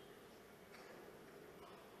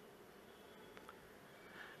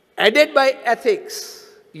 Aided by ethics,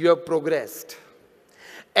 you have progressed.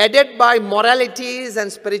 Aided by moralities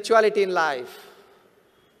and spirituality in life,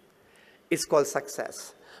 it's called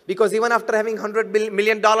success. Because even after having $100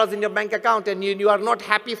 million in your bank account and you are not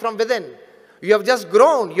happy from within, you have just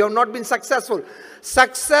grown, you have not been successful.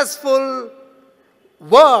 Successful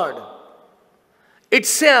word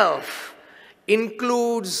itself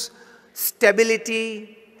includes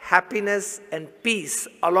stability, happiness, and peace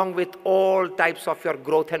along with all types of your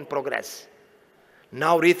growth and progress.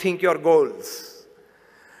 Now rethink your goals.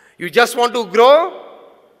 You just want to grow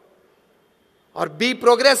or be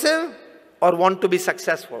progressive or want to be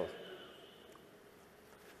successful?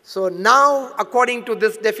 So now, according to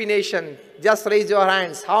this definition, just raise your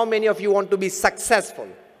hands. How many of you want to be successful?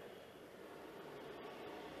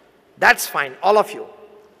 That's fine, all of you.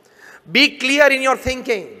 Be clear in your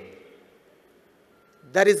thinking.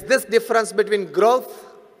 There is this difference between growth,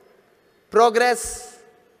 progress,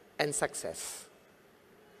 and success.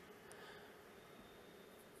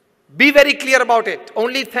 Be very clear about it.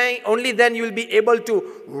 Only then you will be able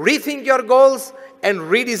to rethink your goals and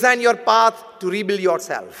redesign your path to rebuild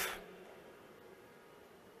yourself.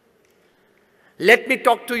 Let me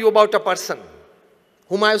talk to you about a person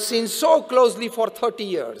whom I have seen so closely for 30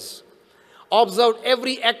 years, observed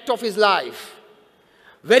every act of his life,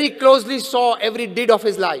 very closely saw every deed of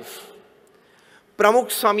his life.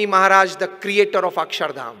 Pramukh Swami Maharaj, the creator of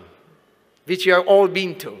Akshardham, which you have all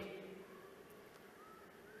been to.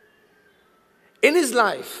 In his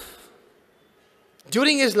life,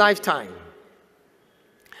 during his lifetime,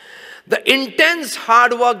 the intense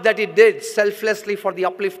hard work that he did selflessly for the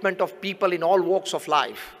upliftment of people in all walks of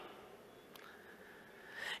life.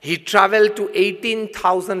 He traveled to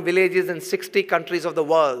 18,000 villages in 60 countries of the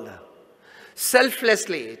world,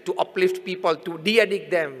 selflessly to uplift people, to de-addict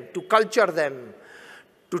them, to culture them,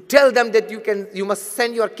 to tell them that you must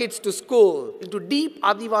send your kids to school into deep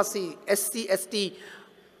Adivasi, SC, ST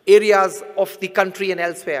areas of the country and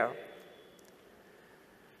elsewhere.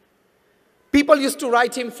 People used to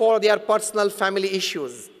write him for their personal family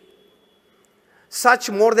issues. Such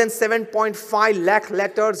more than 7.5 lakh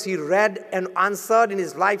letters he read and answered in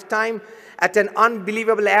his lifetime at an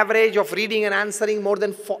unbelievable average of reading and answering more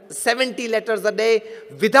than 70 letters a day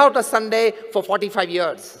without a Sunday for 45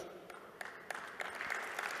 years.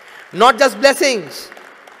 Not just blessings,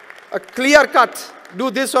 a clear cut, do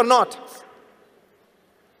this or not.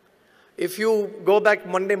 If you go back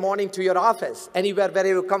Monday morning to your office, anywhere where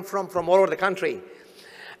you come from all over the country,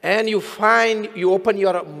 and you open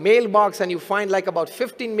your mailbox and you find like about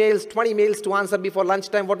 15 mails, 20 mails to answer before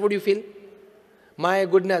lunchtime, what would you feel? My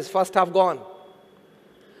goodness, first half gone.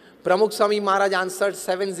 Pramukh Swami Maharaj answered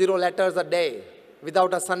 70 letters a day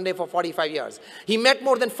without a Sunday for 45 years. He met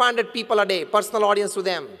more than 500 people a day, personal audience to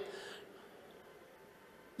them,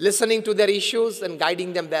 listening to their issues and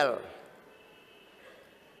guiding them well.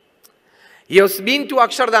 He has been to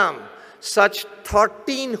Akshardham, such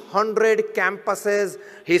 1,300 campuses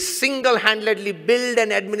he single-handedly built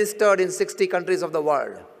and administered in 60 countries of the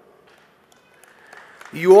world.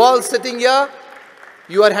 You all sitting here,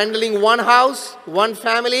 you are handling one house, one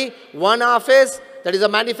family, one office, that is a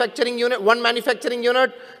manufacturing unit, one manufacturing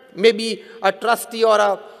unit, maybe a trustee or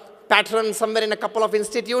a patron somewhere in a couple of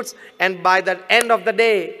institutes, and by the end of the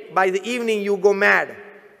day, by the evening, you go mad.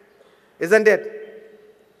 Isn't it?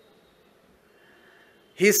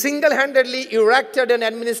 He single-handedly erected and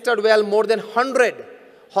administered well more than 100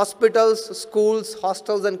 hospitals, schools,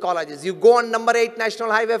 hostels, and colleges. You go on number 8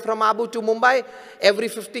 National Highway from Abu to Mumbai, every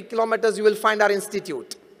 50 kilometers you will find our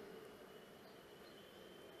institute.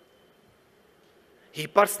 He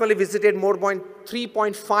personally visited more than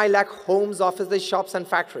 3.5 lakh homes, offices, shops, and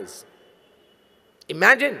factories.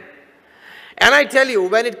 Imagine. And I tell you,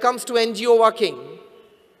 when it comes to NGO working,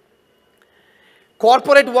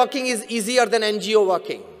 corporate working is easier than NGO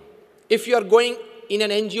working. If you are going in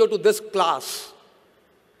an NGO to this class,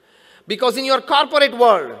 because in your corporate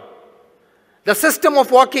world, the system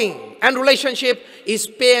of working and relationship is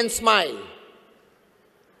pay and smile.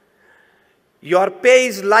 Your pay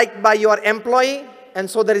is liked by your employee, and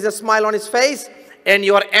so there is a smile on his face, and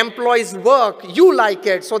your employee's work, you like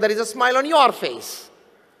it, so there is a smile on your face.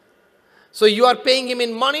 So you are paying him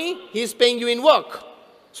in money, he is paying you in work.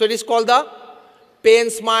 So it is called the pay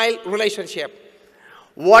and smile relationship.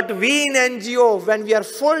 What we in NGO, when we are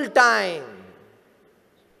full-time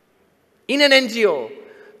in an NGO,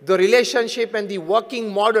 the relationship and the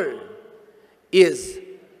working model is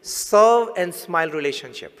serve and smile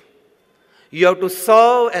relationship. You have to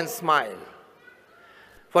serve and smile.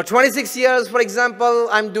 For 26 years, for example,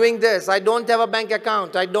 I'm doing this. I don't have a bank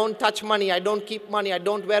account. I don't touch money. I don't keep money. I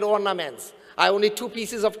don't wear ornaments. I only 2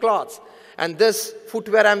 pieces of clothes. And this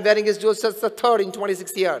footwear I'm wearing is just the third in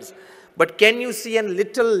 26 years. But can you see a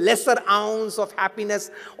little lesser ounce of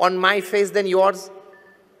happiness on my face than yours?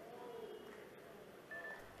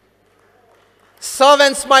 Serve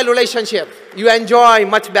and smile relationship. You enjoy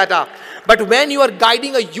much better. But when you are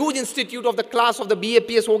guiding a huge institute of the class of the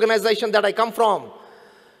BAPS organization that I come from,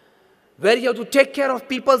 where you have to take care of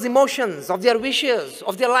people's emotions, of their wishes,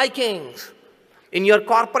 of their likings. In your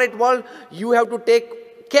corporate world, you have to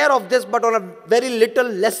take care of this, but on a very little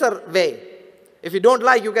lesser way. If you don't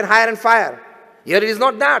like, you can hire and fire. Here it is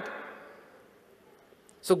not that.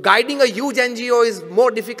 So guiding a huge NGO is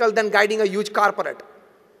more difficult than guiding a huge corporate.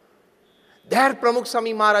 There Pramukh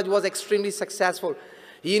Swami Maharaj was extremely successful.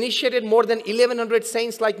 He initiated more than 1100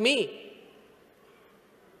 saints like me.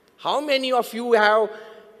 How many of you have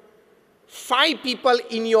 5 people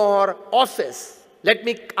in your office? Let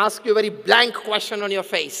me ask you a very blank question on your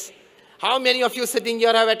face. How many of you sitting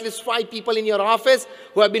here have at least 5 people in your office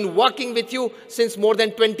who have been working with you since more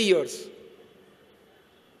than 20 years?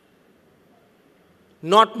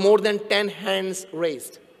 Not more than 10 hands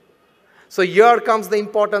raised. So here comes the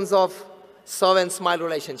importance of serve and smile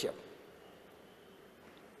relationship.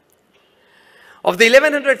 Of the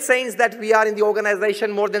 1100 saints that we are in the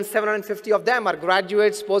organization, more than 750 of them are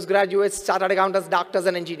graduates, postgraduates, chartered accountants, doctors,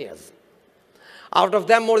 and engineers. Out of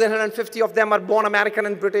them, more than 150 of them are born American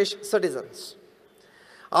and British citizens.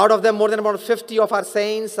 Out of them, more than about 50 of our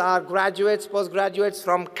saints are graduates, postgraduates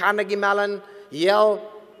from Carnegie Mellon, Yale,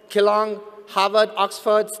 Keelung, Harvard,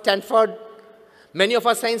 Oxford, Stanford. Many of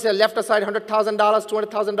our saints have left aside $100,000,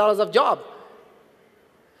 $200,000 of job.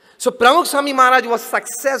 So Pramukh Swami Maharaj was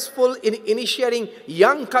successful in initiating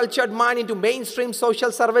young cultured mind into mainstream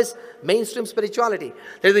social service, mainstream spirituality.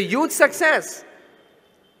 There is a huge success.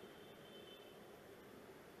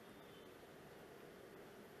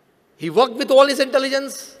 He worked with all his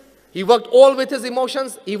intelligence. He worked all with his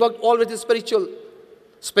emotions. He worked all with his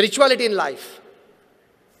spirituality in life.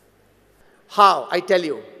 How? I tell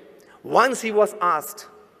you. Once he was asked,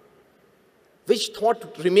 which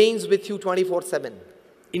thought remains with you 24/7?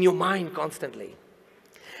 In your mind constantly.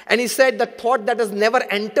 And he said, the thought that has never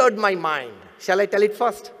entered my mind. Shall I tell it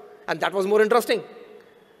first? And that was more interesting.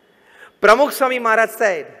 Pramukh Swami Maharaj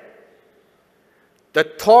said, the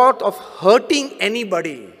thought of hurting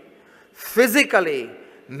anybody physically,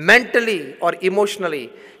 mentally, or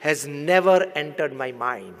emotionally has never entered my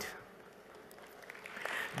mind.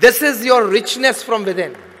 This is your richness from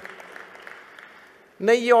within.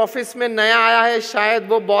 नहीं, ये office में नया आया है, शायद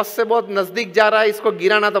वो boss से बहुत नजदीक जा रहा है, इसको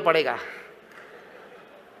गिराना तो पड़ेगा.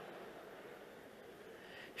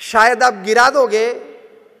 शायद आप गिरा दोगे,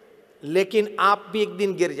 लेकिन आप भी एक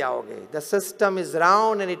दिन गिर जाओगे. The system is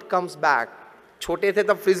round and it comes back. छोटे थे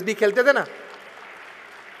तब फ्रिस्बी खेलते थे ना.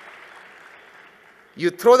 You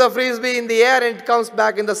throw the frisbee in the air and it comes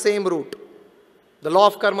back in the same route. The law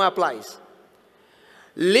of karma applies.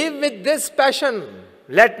 Live with this passion.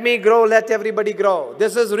 Let me grow, let everybody grow.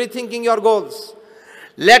 This is rethinking your goals.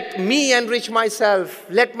 Let me enrich myself.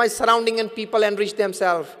 Let my surrounding and people enrich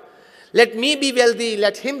themselves. Let me be wealthy,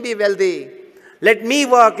 let him be wealthy. Let me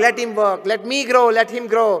work, let him work. Let me grow, let him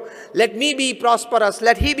grow. Let me be prosperous,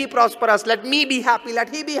 let he be prosperous. Let me be happy, let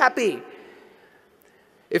he be happy.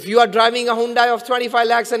 If you are driving a Hyundai of 25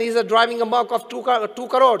 lakhs and he is driving a Merc of 2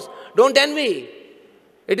 crores, don't envy.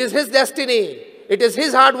 It is his destiny. It is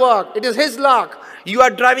his hard work. It is his luck. You are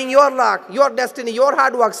driving your luck, your destiny, your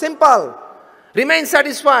hard work. Simple. Remain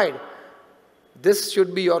satisfied. This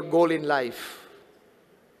should be your goal in life.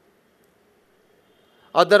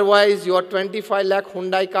 Otherwise, your 25 lakh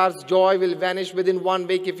Hyundai car's joy will vanish within 1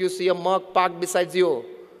 week if you see a Merc parked beside you.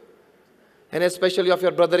 And especially of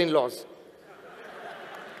your brother-in-laws.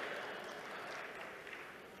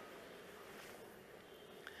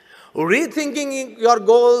 Rethinking your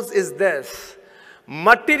goals is this.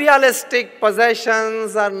 Materialistic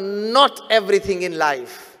possessions are not everything in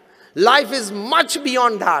life. Life is much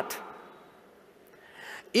beyond that.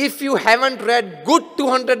 If you haven't read good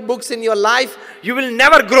 200 books in your life, you will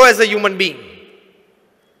never grow as a human being.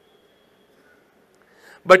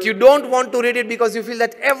 But you don't want to read it because you feel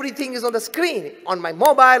that everything is on the screen, on my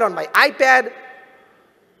mobile, on my iPad.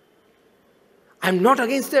 I'm not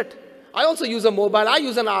against it. I also use a mobile, I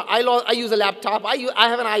use a laptop, I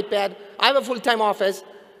have an iPad, I have a full-time office.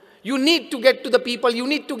 You need to get to the people, you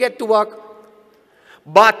need to get to work.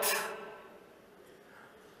 But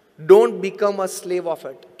don't become a slave of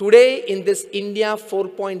it. Today, in this India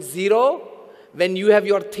 4.0, when you have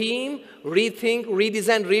your theme, rethink,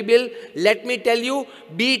 redesign, rebuild, let me tell you,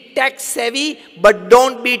 be tech savvy, but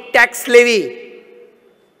don't be tech slavey.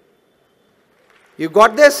 You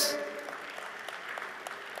got this?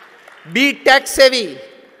 Be tech savvy.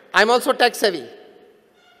 I'm also tech savvy.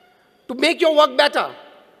 To make your work better.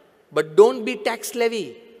 But don't be tech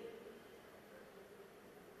slavey.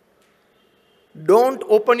 Don't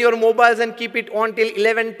open your mobiles and keep it on till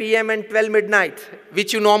 11 p.m. and 12 midnight,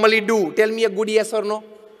 which you normally do. Tell me a good yes or no.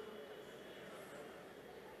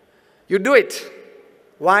 You do it.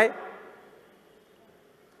 Why?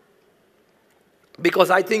 Because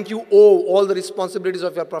I think you owe all the responsibilities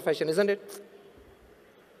of your profession, isn't it?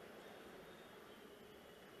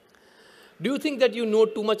 Do you think that you know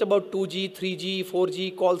too much about 2G, 3G,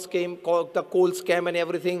 4G, the call scam and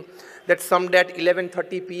everything? That someday at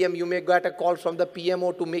 11:30 p.m. you may get a call from the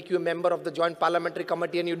PMO to make you a member of the Joint Parliamentary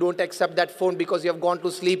Committee and you don't accept that phone because you have gone to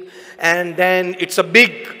sleep and then it's a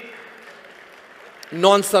big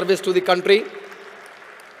non-service to the country.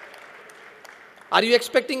 Are you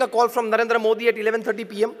expecting a call from Narendra Modi at 11:30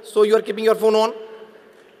 p.m. so you are keeping your phone on?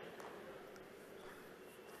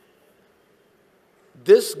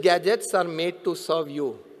 These gadgets are made to serve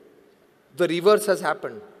you. The reverse has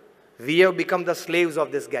happened. We have become the slaves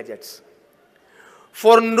of these gadgets.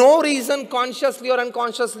 For no reason, consciously or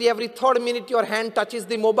unconsciously, every third minute your hand touches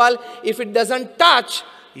the mobile. If it doesn't touch,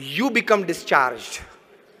 you become discharged.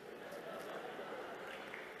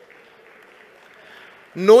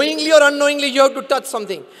 Knowingly or unknowingly, you have to touch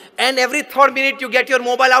something. And every third minute you get your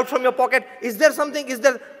mobile out from your pocket. Is there something? Is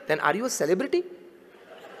there? Then are you a celebrity?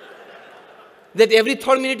 That every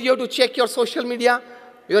third minute you have to check your social media,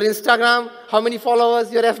 your Instagram, how many followers,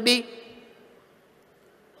 your FB.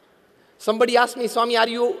 Somebody asked me, Swami, are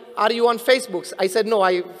you on Facebook? I said, no,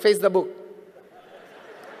 I face the book.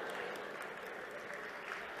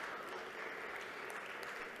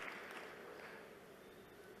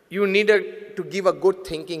 You need to give a good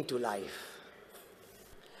thinking to life.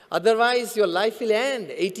 Otherwise, your life will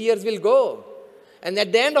end. 80 years will go. And at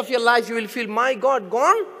the end of your life, you will feel, my God,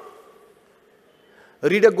 gone?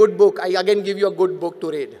 Read a good book. I again give you a good book to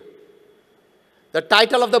read. The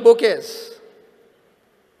title of the book is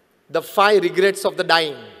The 5 Regrets of the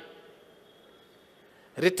Dying.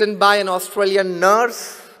 Written by an Australian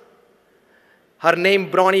nurse. Her name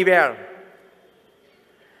Bronnie Ware.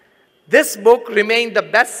 This book remained the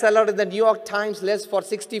bestseller in the New York Times list for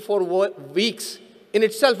 64 weeks. In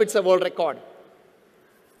itself, it's a world record.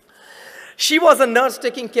 She was a nurse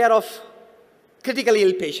taking care of critically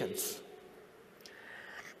ill patients.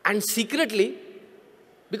 And secretly,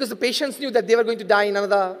 because the patients knew that they were going to die in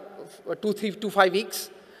another 5 weeks,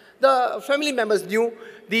 the family members knew,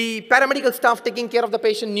 the paramedical staff taking care of the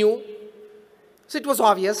patient knew, so it was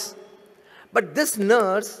obvious. But this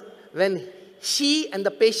nurse, when she and the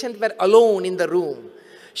patient were alone in the room,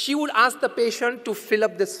 she would ask the patient to fill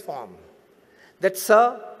up this form. That,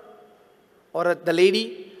 sir, or the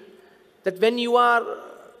lady, that when you are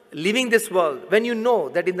leaving this world, when you know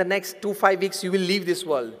that in the next 5 weeks you will leave this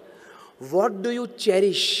world, what do you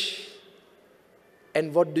cherish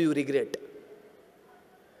and what do you regret?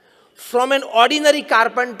 From an ordinary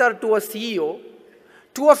carpenter to a CEO,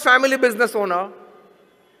 to a family business owner,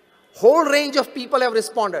 Whole range of people have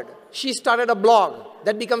responded. She started a blog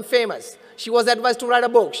that became famous. She was advised to write a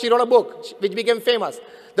book. She wrote a book which became famous.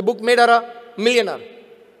 The book made her a millionaire.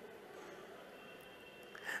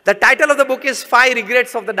 The title of the book is 5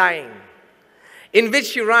 Regrets of the Dying, in which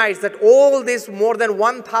she writes that all this more than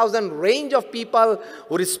 1,000 range of people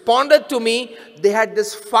who responded to me, they had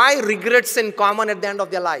this 5 regrets in common at the end of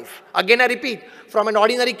their life. Again, I repeat, from an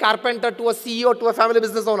ordinary carpenter to a CEO to a family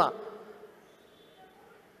business owner.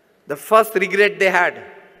 The first regret they had: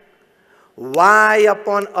 why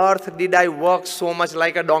upon earth did I work so much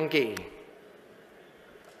like a donkey?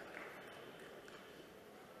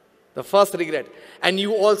 The first regret. And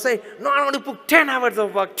you all say, no, I want to put 10 hours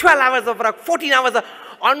of work, 12 hours of work, 14 hours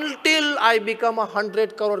until I become a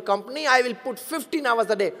 100 crore company, I will put 15 hours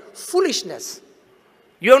a day. Foolishness.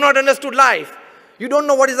 You have not understood life. You don't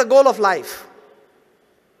know what is the goal of life.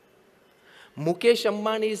 Mukesh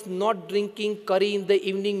Ambani is not drinking curry in the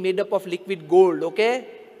evening made up of liquid gold, okay?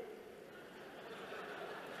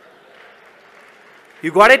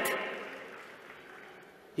 You got it?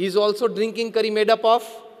 He is also drinking curry made up of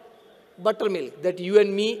buttermilk that you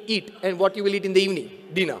and me eat, and what you will eat in the evening,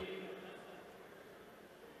 dinner.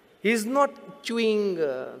 He is not chewing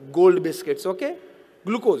gold biscuits, okay?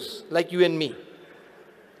 Glucose, like you and me.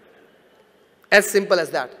 As simple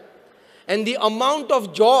as that. And the amount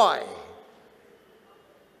of joy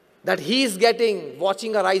that he is getting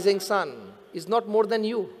watching a rising sun is not more than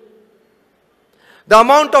you. The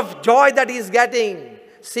amount of joy that he is getting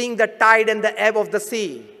seeing the tide and the ebb of the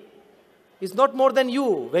sea is not more than you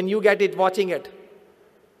when you get it watching it.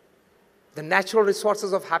 The natural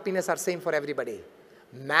resources of happiness are same for everybody.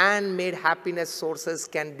 Man-made happiness sources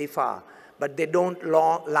can differ, but they don't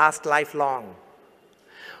last lifelong.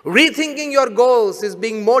 Rethinking your goals is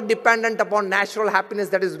being more dependent upon natural happiness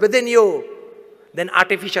that is within you than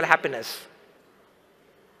artificial happiness.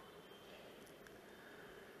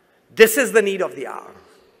 This is the need of the hour.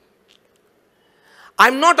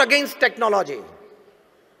 I'm not against technology.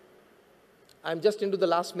 I'm just into the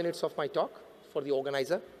last minutes of my talk for the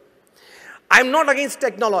organizer. I'm not against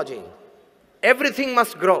technology. Everything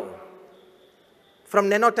must grow, from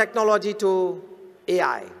nanotechnology to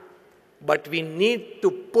AI. But we need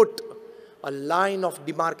to put a line of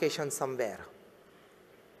demarcation somewhere.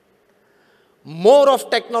 More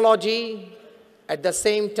of technology, at the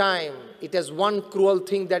same time, it has one cruel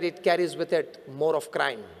thing that it carries with it: more of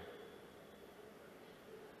crime.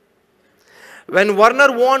 When Werner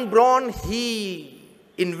von Braun, he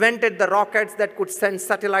invented the rockets that could send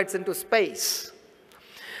satellites into space.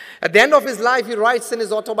 At the end of his life, he writes in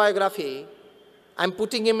his autobiography, I'm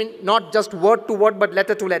putting him in not just word to word, but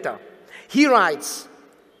letter to letter. He writes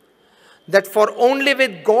that for only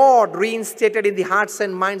with God reinstated in the hearts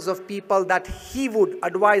and minds of people that he would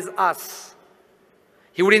advise us,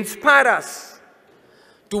 he would inspire us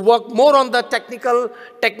to work more on the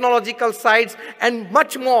technological sides and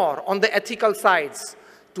much more on the ethical sides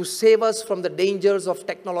to save us from the dangers of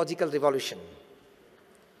technological revolution.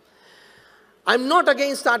 I'm not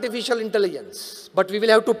against artificial intelligence, but we will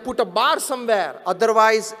have to put a bar somewhere.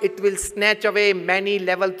 Otherwise, it will snatch away many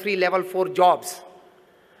level 3, level 4 jobs.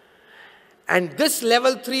 And this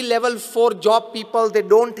level 3, level 4 job people, they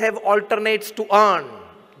don't have alternates to earn.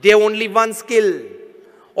 They have only one skill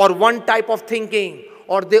or one type of thinking,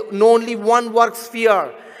 or they know only one work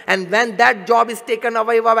sphere. And when that job is taken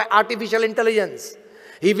away by artificial intelligence,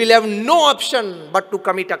 he will have no option but to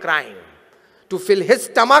commit a crime, to fill his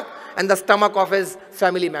stomach and the stomach of his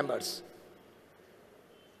family members.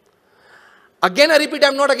 Again, I repeat,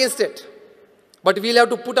 I'm not against it, but we'll have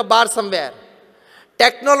to put a bar somewhere.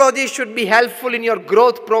 Technology should be helpful in your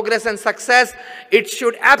growth, progress, and success. It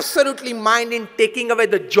should absolutely mind in taking away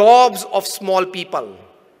the jobs of small people.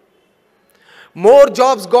 More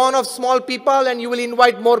jobs gone of small people and you will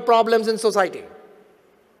invite more problems in society.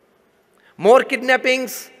 More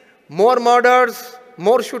kidnappings, more murders,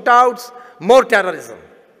 more shootouts, more terrorism.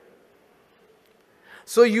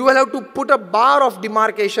 So you will have to put a bar of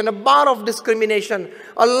demarcation, a bar of discrimination,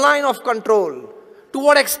 a line of control. To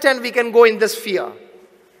what extent we can go in this sphere?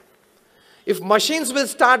 If machines will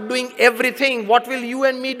start doing everything, what will you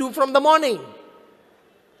and me do from the morning?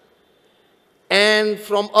 And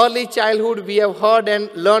from early childhood, we have heard and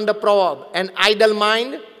learned a proverb: an idle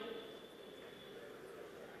mind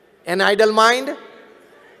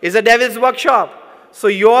is a devil's workshop. So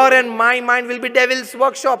your and my mind will be devil's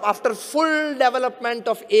workshop after full development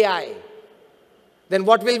of AI. Then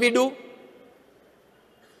what will we do?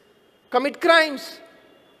 Commit crimes.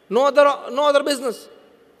 No other business.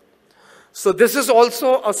 So this is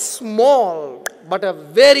also a small but a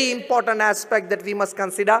very important aspect that we must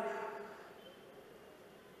consider.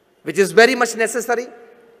 which is very much necessary,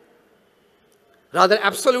 rather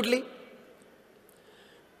absolutely.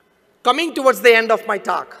 Coming towards the end of my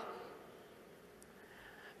talk,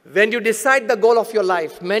 when you decide the goal of your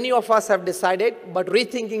life, many of us have decided, but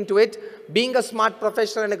rethinking to it, being a smart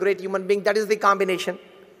professional and a great human being, that is the combination.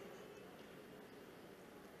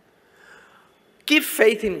 Keep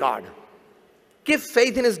faith in God. Keep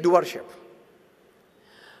faith in His doership.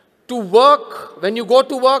 To work, when you go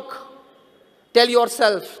to work, tell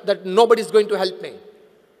yourself that nobody is going to help me.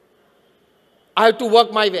 I have to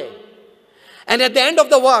work my way. And at the end of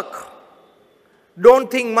the work, don't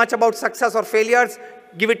think much about success or failures.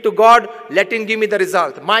 Give it to God. Let Him give me the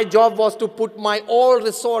result. My job was to put my all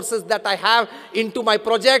resources that I have into my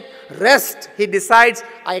project. Rest, He decides,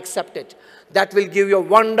 I accept it. That will give you a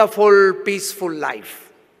wonderful, peaceful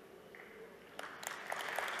life.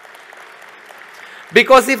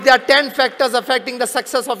 Because if there are 10 factors affecting the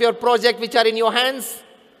success of your project which are in your hands,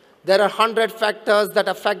 there are 100 factors that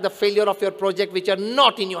affect the failure of your project which are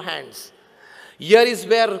not in your hands. Here is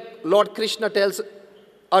where Lord Krishna tells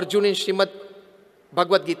Arjuna in Srimad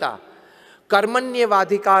Bhagavad Gita,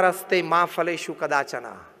 Karmanyevadhikaraste ma phaleshu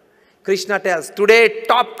kadachana. Krishna tells, today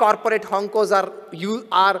top corporate honkos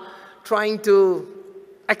are trying to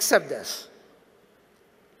accept this.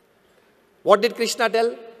 What did Krishna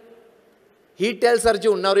tell? He tells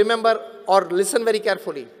Arjun, now remember or listen very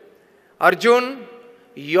carefully. Arjun,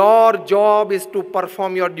 your job is to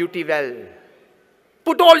perform your duty well.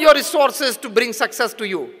 Put all your resources to bring success to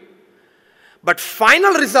you. But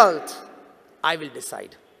final result, I will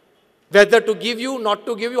decide. Whether to give you, not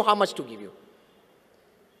to give you, how much to give you.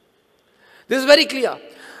 This is very clear.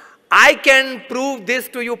 I can prove this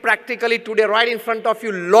to you practically today, right in front of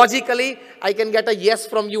you. Logically, I can get a yes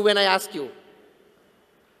from you when I ask you.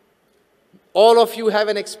 All of you have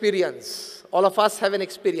an experience. All of us have an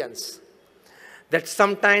experience. That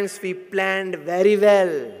sometimes we planned very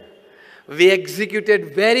well. We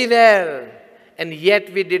executed very well. And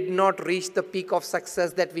yet we did not reach the peak of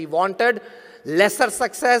success that we wanted. Lesser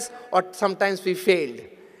success, or sometimes we failed.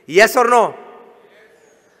 Yes or no?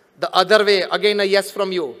 The other way, again a yes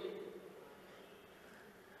from you.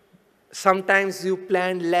 Sometimes you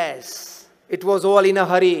planned less. It was all in a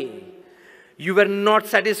hurry. You were not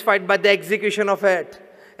satisfied by the execution of it.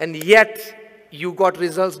 And yet, you got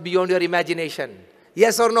results beyond your imagination.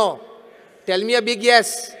 Yes or no? Tell me a big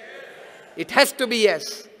yes. It has to be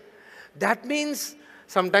yes. That means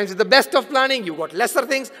sometimes it's the best of planning, you got lesser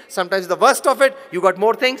things. Sometimes the worst of it, you got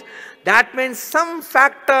more things. That means some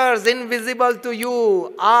factors invisible to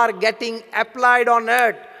you are getting applied on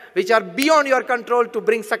it, which are beyond your control to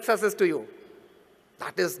bring successes to you.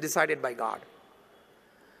 That is decided by God.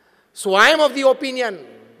 So I am of the opinion,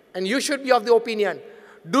 and you should be of the opinion,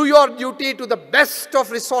 do your duty to the best of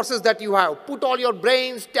resources that you have. Put all your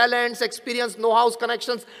brains, talents, experience, know-hows,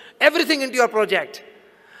 connections, everything into your project.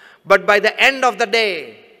 But by the end of the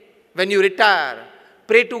day, when you retire,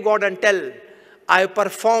 pray to God and tell, I have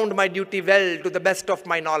performed my duty well to the best of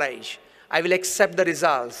my knowledge. I will accept the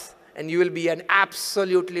results. And you will be an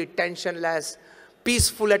absolutely tensionless,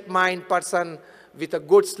 peaceful at mind person with a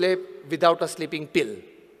good sleep without a sleeping pill.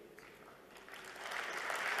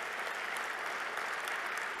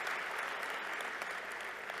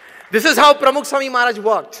 This is how Pramukh Swami Maharaj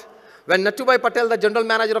worked. When Nattubai Patel, the general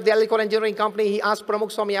manager of the Alcor Engineering Company, he asked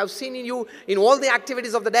Pramukh Swami, I have seen you in all the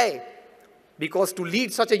activities of the day. Because to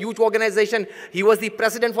lead such a huge organization, he was the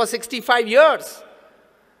president for 65 years.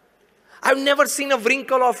 I've never seen a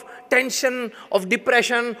wrinkle of tension, of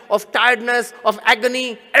depression, of tiredness, of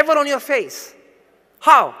agony ever on your face.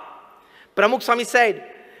 How? Pramukh Swami said,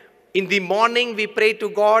 in the morning we pray to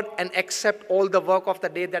God and accept all the work of the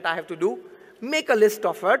day that I have to do. Make a list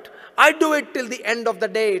of it. I do it till the end of the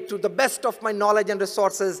day to the best of my knowledge and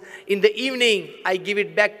resources. In the evening, I give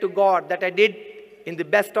it back to God that I did in the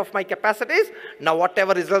best of my capacities. Now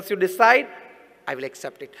whatever results you decide, I will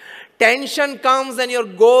accept it. Tension comes and your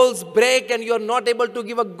goals break and you're not able to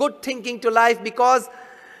give a good thinking to life because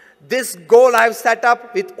this goal I've set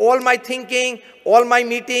up with all my thinking, all my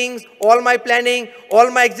meetings, all my planning,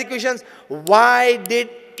 all my executions, why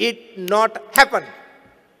did it not happen?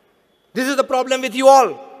 This is the problem with you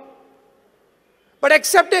all. But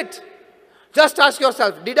accept it. Just ask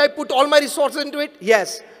yourself, did I put all my resources into it?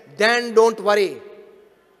 Yes. Then don't worry.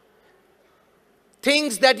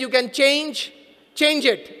 Things that you can change, change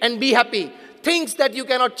it and be happy. Things that you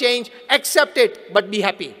cannot change, accept it but be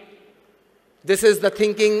happy. This is the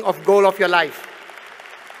thinking of goal of your life.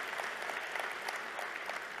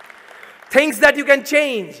 Things that you can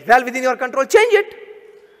change, well within your control, change it.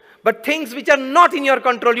 But things which are not in your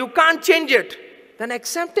control, you can't change it, then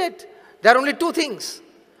accept it. There are only two things.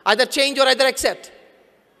 Either change or either accept.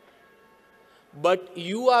 But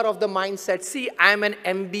you are of the mindset, see, I am an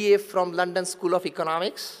MBA from London School of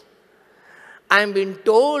Economics. I am being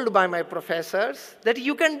told by my professors that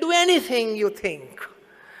you can do anything you think.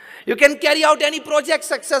 You can carry out any project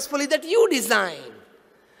successfully that you design.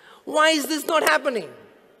 Why is this not happening?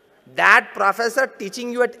 That professor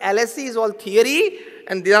teaching you at LSE is all theory,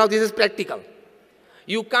 and now this is practical.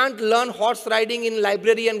 You can't learn horse riding in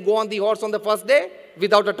library and go on the horse on the first day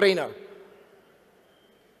without a trainer.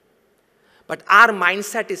 But our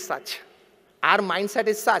mindset is such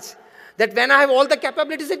that when I have all the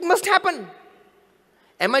capabilities, it must happen.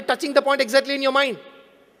 Am I touching the point exactly in your mind?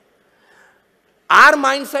 Our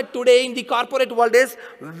mindset today in the corporate world is,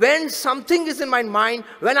 when something is in my mind,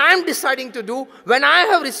 when I am deciding to do, when I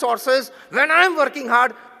have resources, when I am working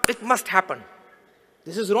hard, it must happen.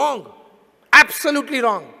 This is wrong. Absolutely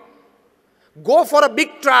wrong. Go for a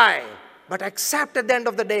big try, but accept at the end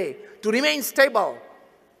of the day to remain stable,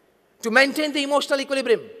 to maintain the emotional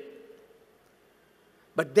equilibrium.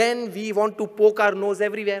 But then we want to poke our nose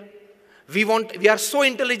everywhere. We are so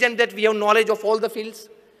intelligent that we have knowledge of all the fields.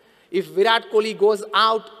 If Virat Kohli goes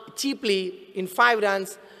out cheaply in 5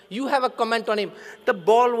 runs, you have a comment on him. The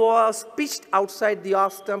ball was pitched outside the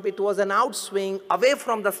off stump. It was an outswing away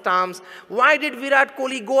from the stumps. Why did Virat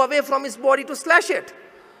Kohli go away from his body to slash it?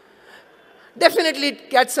 Definitely it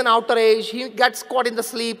gets an outer edge. He gets caught in the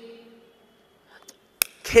sleep.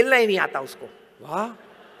 खेलना ही नहीं आता उसको. वाह.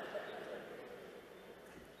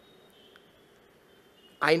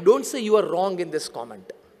 I don't say you are wrong in this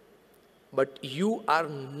comment, but you are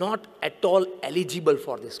not at all eligible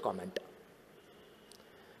for this comment.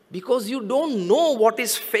 Because you don't know what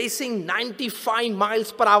is facing 95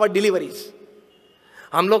 miles per hour deliveries.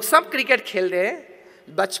 हम लोग सब cricket खेल रहे हैं.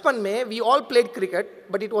 बचपन में we all played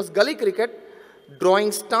cricket, but it was gully cricket,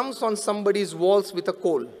 drawing stumps on somebody's walls with a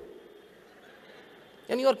coal.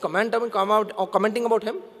 And you are commenting about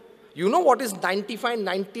him. You know what is 95,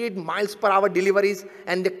 98 miles per hour deliveries,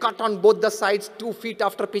 and they cut on both the sides 2 feet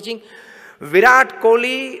after pitching. Virat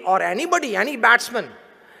Kohli or anybody, any batsman,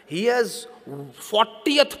 he has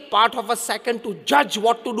 40th part of a second to judge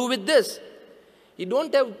what to do with this. They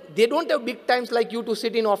don't have big times like you to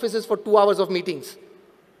sit in offices for 2 hours of meetings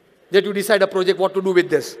that you decide a project, what to do with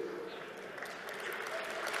this.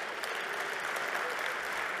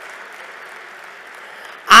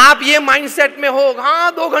 आप ये mindset में हो,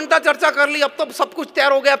 हाँ 2 घंटा चर्चा कर ली, अब तो सब कुछ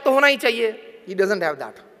तैयार हो गया, अब तो होना ही चाहिए. He doesn't have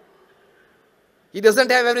that. He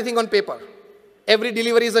doesn't have everything on paper. Every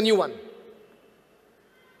delivery is a new one.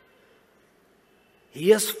 He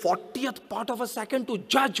has 40th part of a second to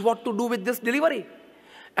judge what to do with this delivery.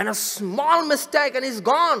 And a small mistake and he's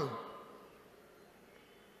gone.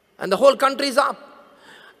 And the whole country is up.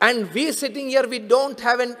 And we sitting here, we don't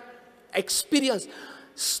have an experience,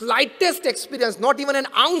 slightest experience, not even an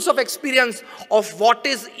ounce of experience of what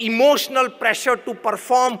is emotional pressure to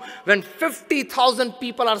perform when 50,000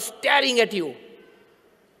 people are staring at you.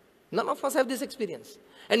 None of us have this experience.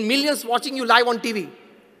 And millions watching you live on TV.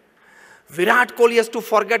 Virat Kohli has to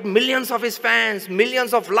forget millions of his fans,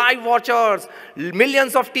 millions of live watchers,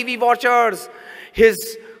 millions of TV watchers,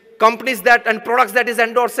 his companies that and products that is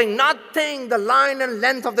endorsing, nothing, the line and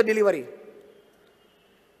length of the delivery.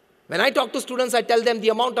 When I talk to students, I tell them the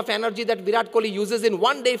amount of energy that Virat Kohli uses in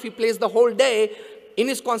one day, if he plays the whole day in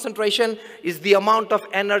his concentration, is the amount of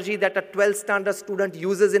energy that a 12th standard student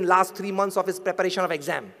uses in last 3 months of his preparation of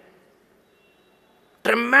exam.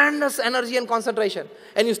 Tremendous energy and concentration.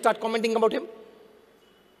 And you start commenting about him.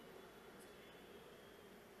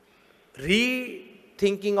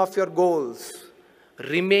 Rethinking of your goals.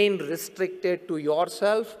 Remain restricted to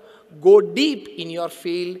yourself. Go deep in your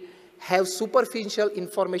field. Have superficial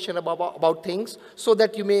information about things so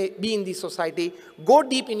that you may be in the society. Go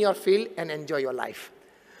deep in your field and enjoy your life.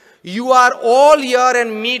 You are all here,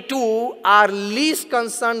 and me too, are least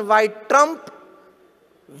concerned why Trump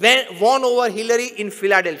won over Hillary in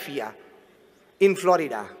Philadelphia, in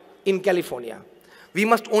Florida, in California. We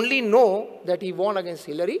must only know that he won against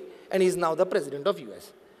Hillary and he is now the president of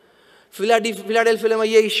US. Philadelphia में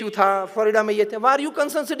ये issue था, Florida में ये था. Why are you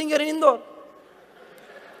concerned sitting here in Indore?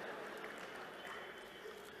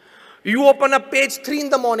 You open up page 3 in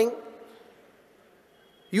the morning.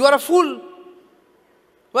 You are a fool.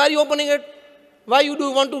 Why are you opening it? Why you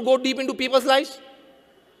do want to go deep into people's lives?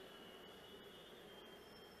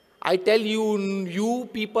 I tell you, you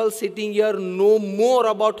people sitting here know more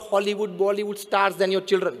about Hollywood, Bollywood stars than your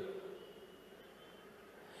children.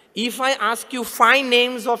 If I ask you 5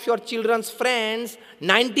 names of your children's friends,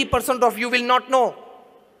 90% of you will not know.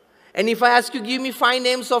 And if I ask you, give me 5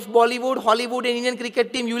 names of Bollywood, Hollywood and Indian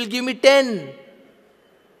cricket team, you will give me 10.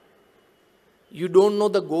 You don't know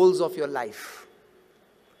the goals of your life.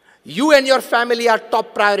 You and your family are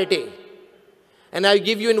top priority. And I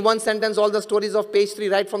give you in one sentence all the stories of page 3,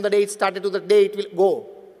 right from the day it started to the day it will go.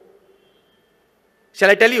 Shall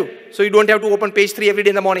I tell you? So you don't have to open page 3 every day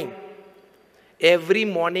in the morning. Every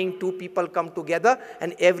morning, 2 people come together,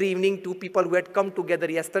 and every evening, 2 people who had come together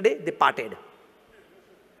yesterday, they parted.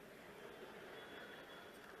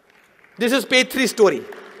 This is page 3 story.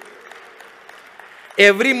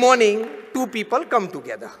 Every morning, 2 people come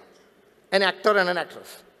together, an actor and an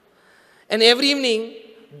actress. And every evening,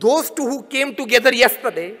 those 2 who came together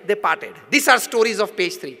yesterday, they parted. These are stories of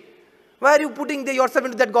page 3. Why are you putting yourself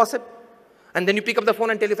into that gossip? And then you pick up the phone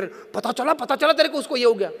and tell your friend, pata chala tere ko usko ye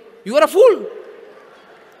ho gaya. You are a fool.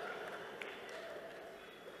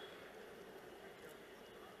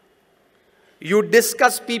 You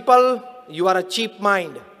discuss people, you are a cheap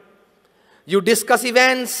mind. You discuss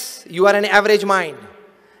events, you are an average mind.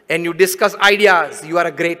 And you discuss ideas, you are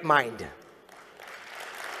a great mind.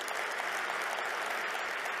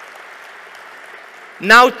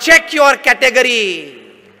 Now check your category.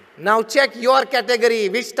 Now check your category,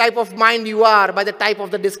 which type of mind you are by the type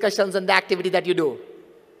of the discussions and the activity that you do.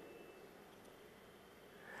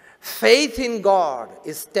 Faith in God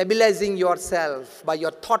is stabilizing yourself by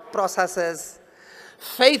your thought processes.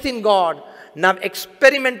 Faith in God, now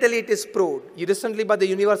experimentally it is proved. Recently by the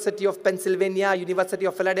University of Pennsylvania, University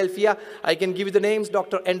of Philadelphia, I can give you the names,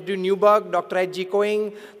 Dr. Andrew Newberg, Dr. H.G.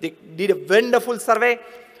 Coing, they did a wonderful survey.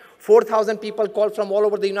 4,000 people called from all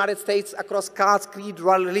over the United States, across caste, creed,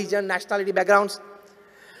 religion, nationality, backgrounds.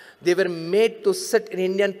 They were made to sit in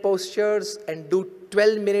Indian postures and do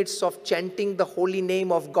 12 minutes of chanting the holy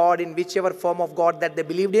name of God in whichever form of God that they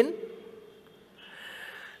believed in.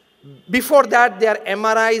 Before that, their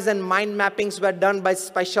MRIs and mind mappings were done by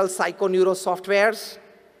special psychoneuro softwares.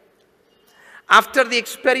 After the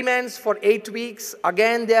experiments for 8 weeks,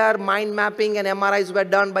 again their mind mapping and MRIs were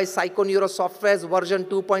done by psychoneuro softwares version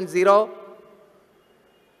 2.0.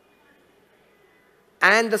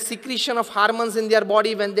 And the secretion of hormones in their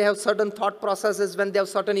body when they have certain thought processes, when they have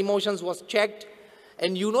certain emotions was checked.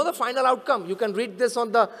 And you know the final outcome. You can read this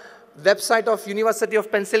on the website of University of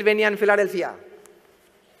Pennsylvania and Philadelphia.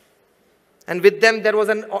 And with them there was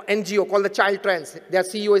an NGO called the Child Trends. Their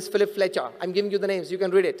CEO is Philip Fletcher. I'm giving you the names, you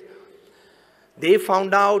can read it. They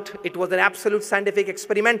found out it was an absolute scientific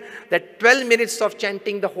experiment that 12 minutes of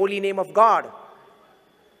chanting the holy name of God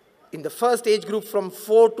in the first age group from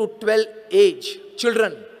 4 to 12 age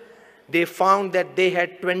children, they found that they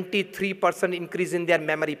had 23% increase in their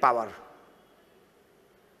memory power.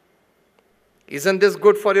 Isn't this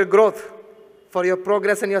good for your growth, for your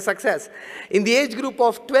progress and your success? In the age group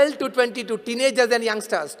of 12 to 22, teenagers and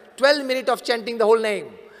youngsters, 12 minutes of chanting the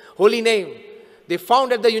holy name. They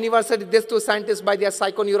found at the university, these 2 scientists by their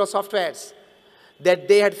psychoneuro softwares, that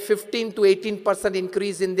they had 15 to 18%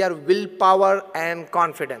 increase in their willpower and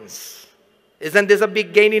confidence. Isn't this a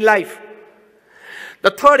big gain in life?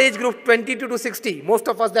 The third age group, 22 to 60, most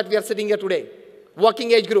of us that we are sitting here today,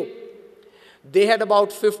 working age group, they had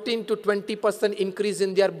about 15 to 20% increase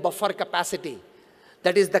in their buffer capacity.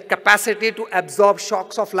 That is the capacity to absorb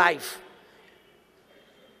shocks of life.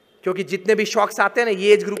 क्योंकि जितने भी shocks आते हैं ना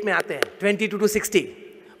ये age group में आते हैं 22 to 60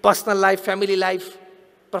 personal life family life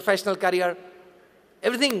professional career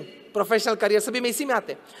everything professional career सभी में इसी में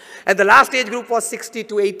आते हैं and the last age group was 60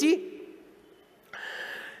 to 80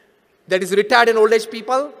 that is retired and old age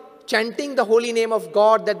people chanting the holy name of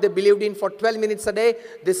God that they believed in for 12 minutes a day.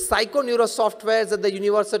 This psychoneuro softwares at the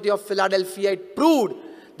University of Philadelphia, it proved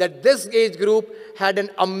that this age group had an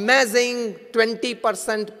amazing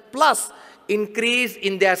 20% plus increase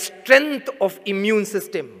in their strength of immune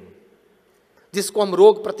system, जिसको हम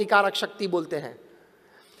रोग प्रतिकारक शक्ति बोलते हैं.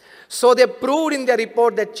 So they proved in their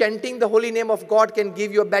report that chanting the holy name of God can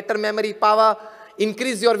give you a better memory power,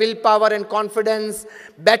 increase your willpower and confidence,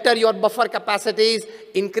 better your buffer capacities,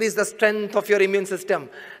 increase the strength of your immune system.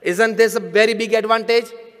 Isn't this a very big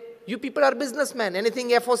advantage? You people are businessmen. Anything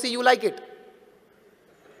FOC, you like it.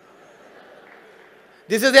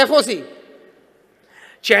 This is FOC.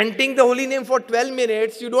 Chanting the holy name for 12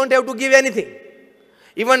 minutes, you don't have to give anything.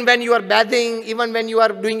 Even when you are bathing, even when you are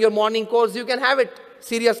doing your morning course, you can have it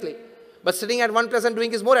seriously. But sitting at one place and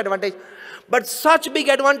doing is more advantage. But such big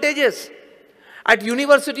advantages. At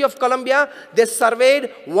University of Columbia, they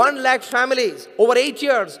surveyed 1 lakh families over 8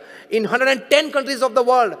 years in 110 countries of the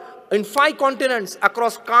world, in 5 continents,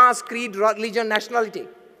 across caste, creed, religion, nationality.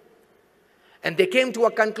 And they came to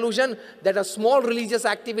a conclusion that a small religious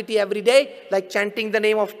activity every day, like chanting the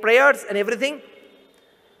name of prayers and everything,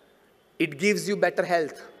 it gives you better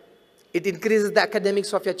health. It increases the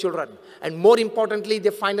academics of your children. And more importantly,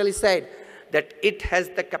 they finally said that it has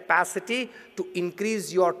the capacity to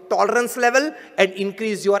increase your tolerance level and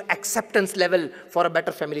increase your acceptance level for a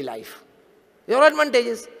better family life. Your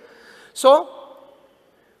advantages. So,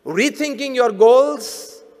 rethinking your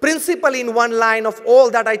goals, principle in one line of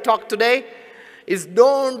all that I talked today, is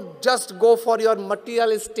don't just go for your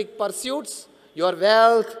materialistic pursuits, your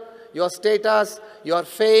wealth, your status, your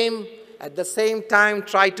fame. At the same time,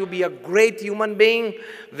 try to be a great human being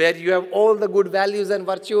where you have all the good values and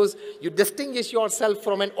virtues. You distinguish yourself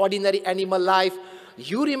from an ordinary animal life.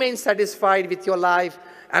 You remain satisfied with your life.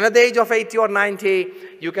 And at the age of 80 or 90,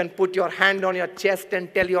 you can put your hand on your chest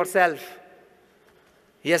and tell yourself,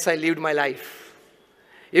 yes, I lived my life.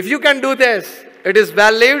 If you can do this, it is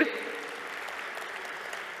well lived.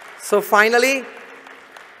 So finally,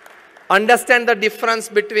 understand the difference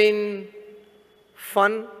between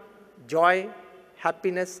fun, joy,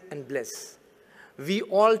 happiness, and bliss. We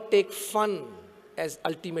all take fun as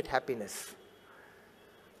ultimate happiness.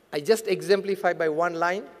 I just exemplify by one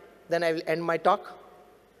line, then I will end my talk.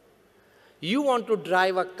 You want to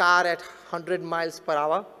drive a car at 100 miles per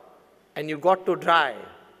hour, and you got to drive,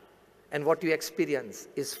 and what you experience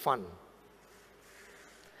is fun.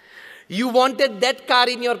 You wanted that car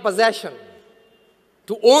in your possession,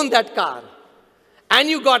 to own that car, and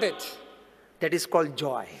you got it. That is called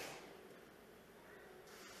joy.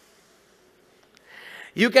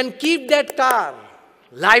 You can keep that car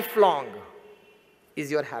lifelong,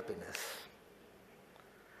 is your happiness.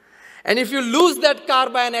 And if you lose that car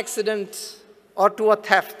by an accident or to a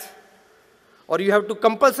theft, or you have to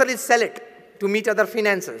compulsorily sell it to meet other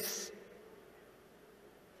finances,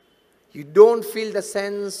 you don't feel the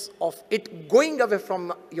sense of it going away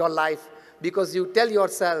from your life, because you tell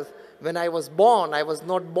yourself, when I was born, I was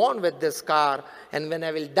not born with this car, and when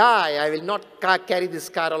I will die, I will not carry this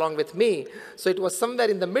car along with me. So it was somewhere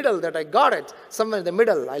in the middle that I got it, somewhere in the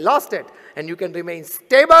middle I lost it, and you can remain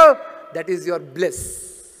stable. That is your bliss.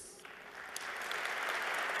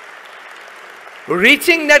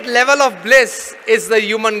 Reaching that level of bliss is the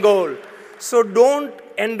human goal. So don't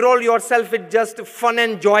enroll yourself with just fun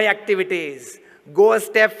and joy activities. Go a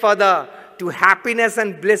step further to happiness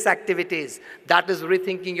and bliss activities. That is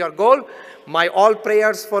rethinking your goal. My all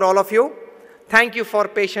prayers for all of you. Thank you for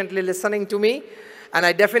patiently listening to me. And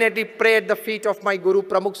I definitely pray at the feet of my Guru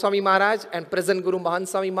Pramukh Swami Maharaj and present Guru Mahant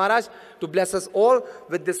Swami Maharaj to bless us all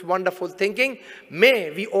with this wonderful thinking. May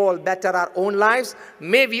we all better our own lives.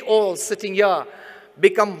 May we all sitting here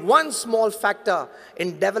become one small factor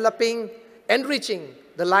in developing, enriching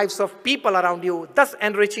the lives of people around you, thus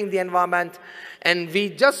enriching the environment. And we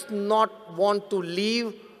just not want to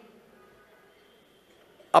leave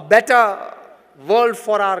a better world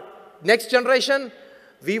for our next generation.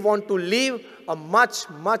 We want to leave a much,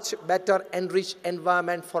 much better enriched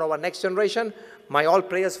environment for our next generation. My all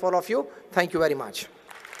prayers for all of you. Thank you very much.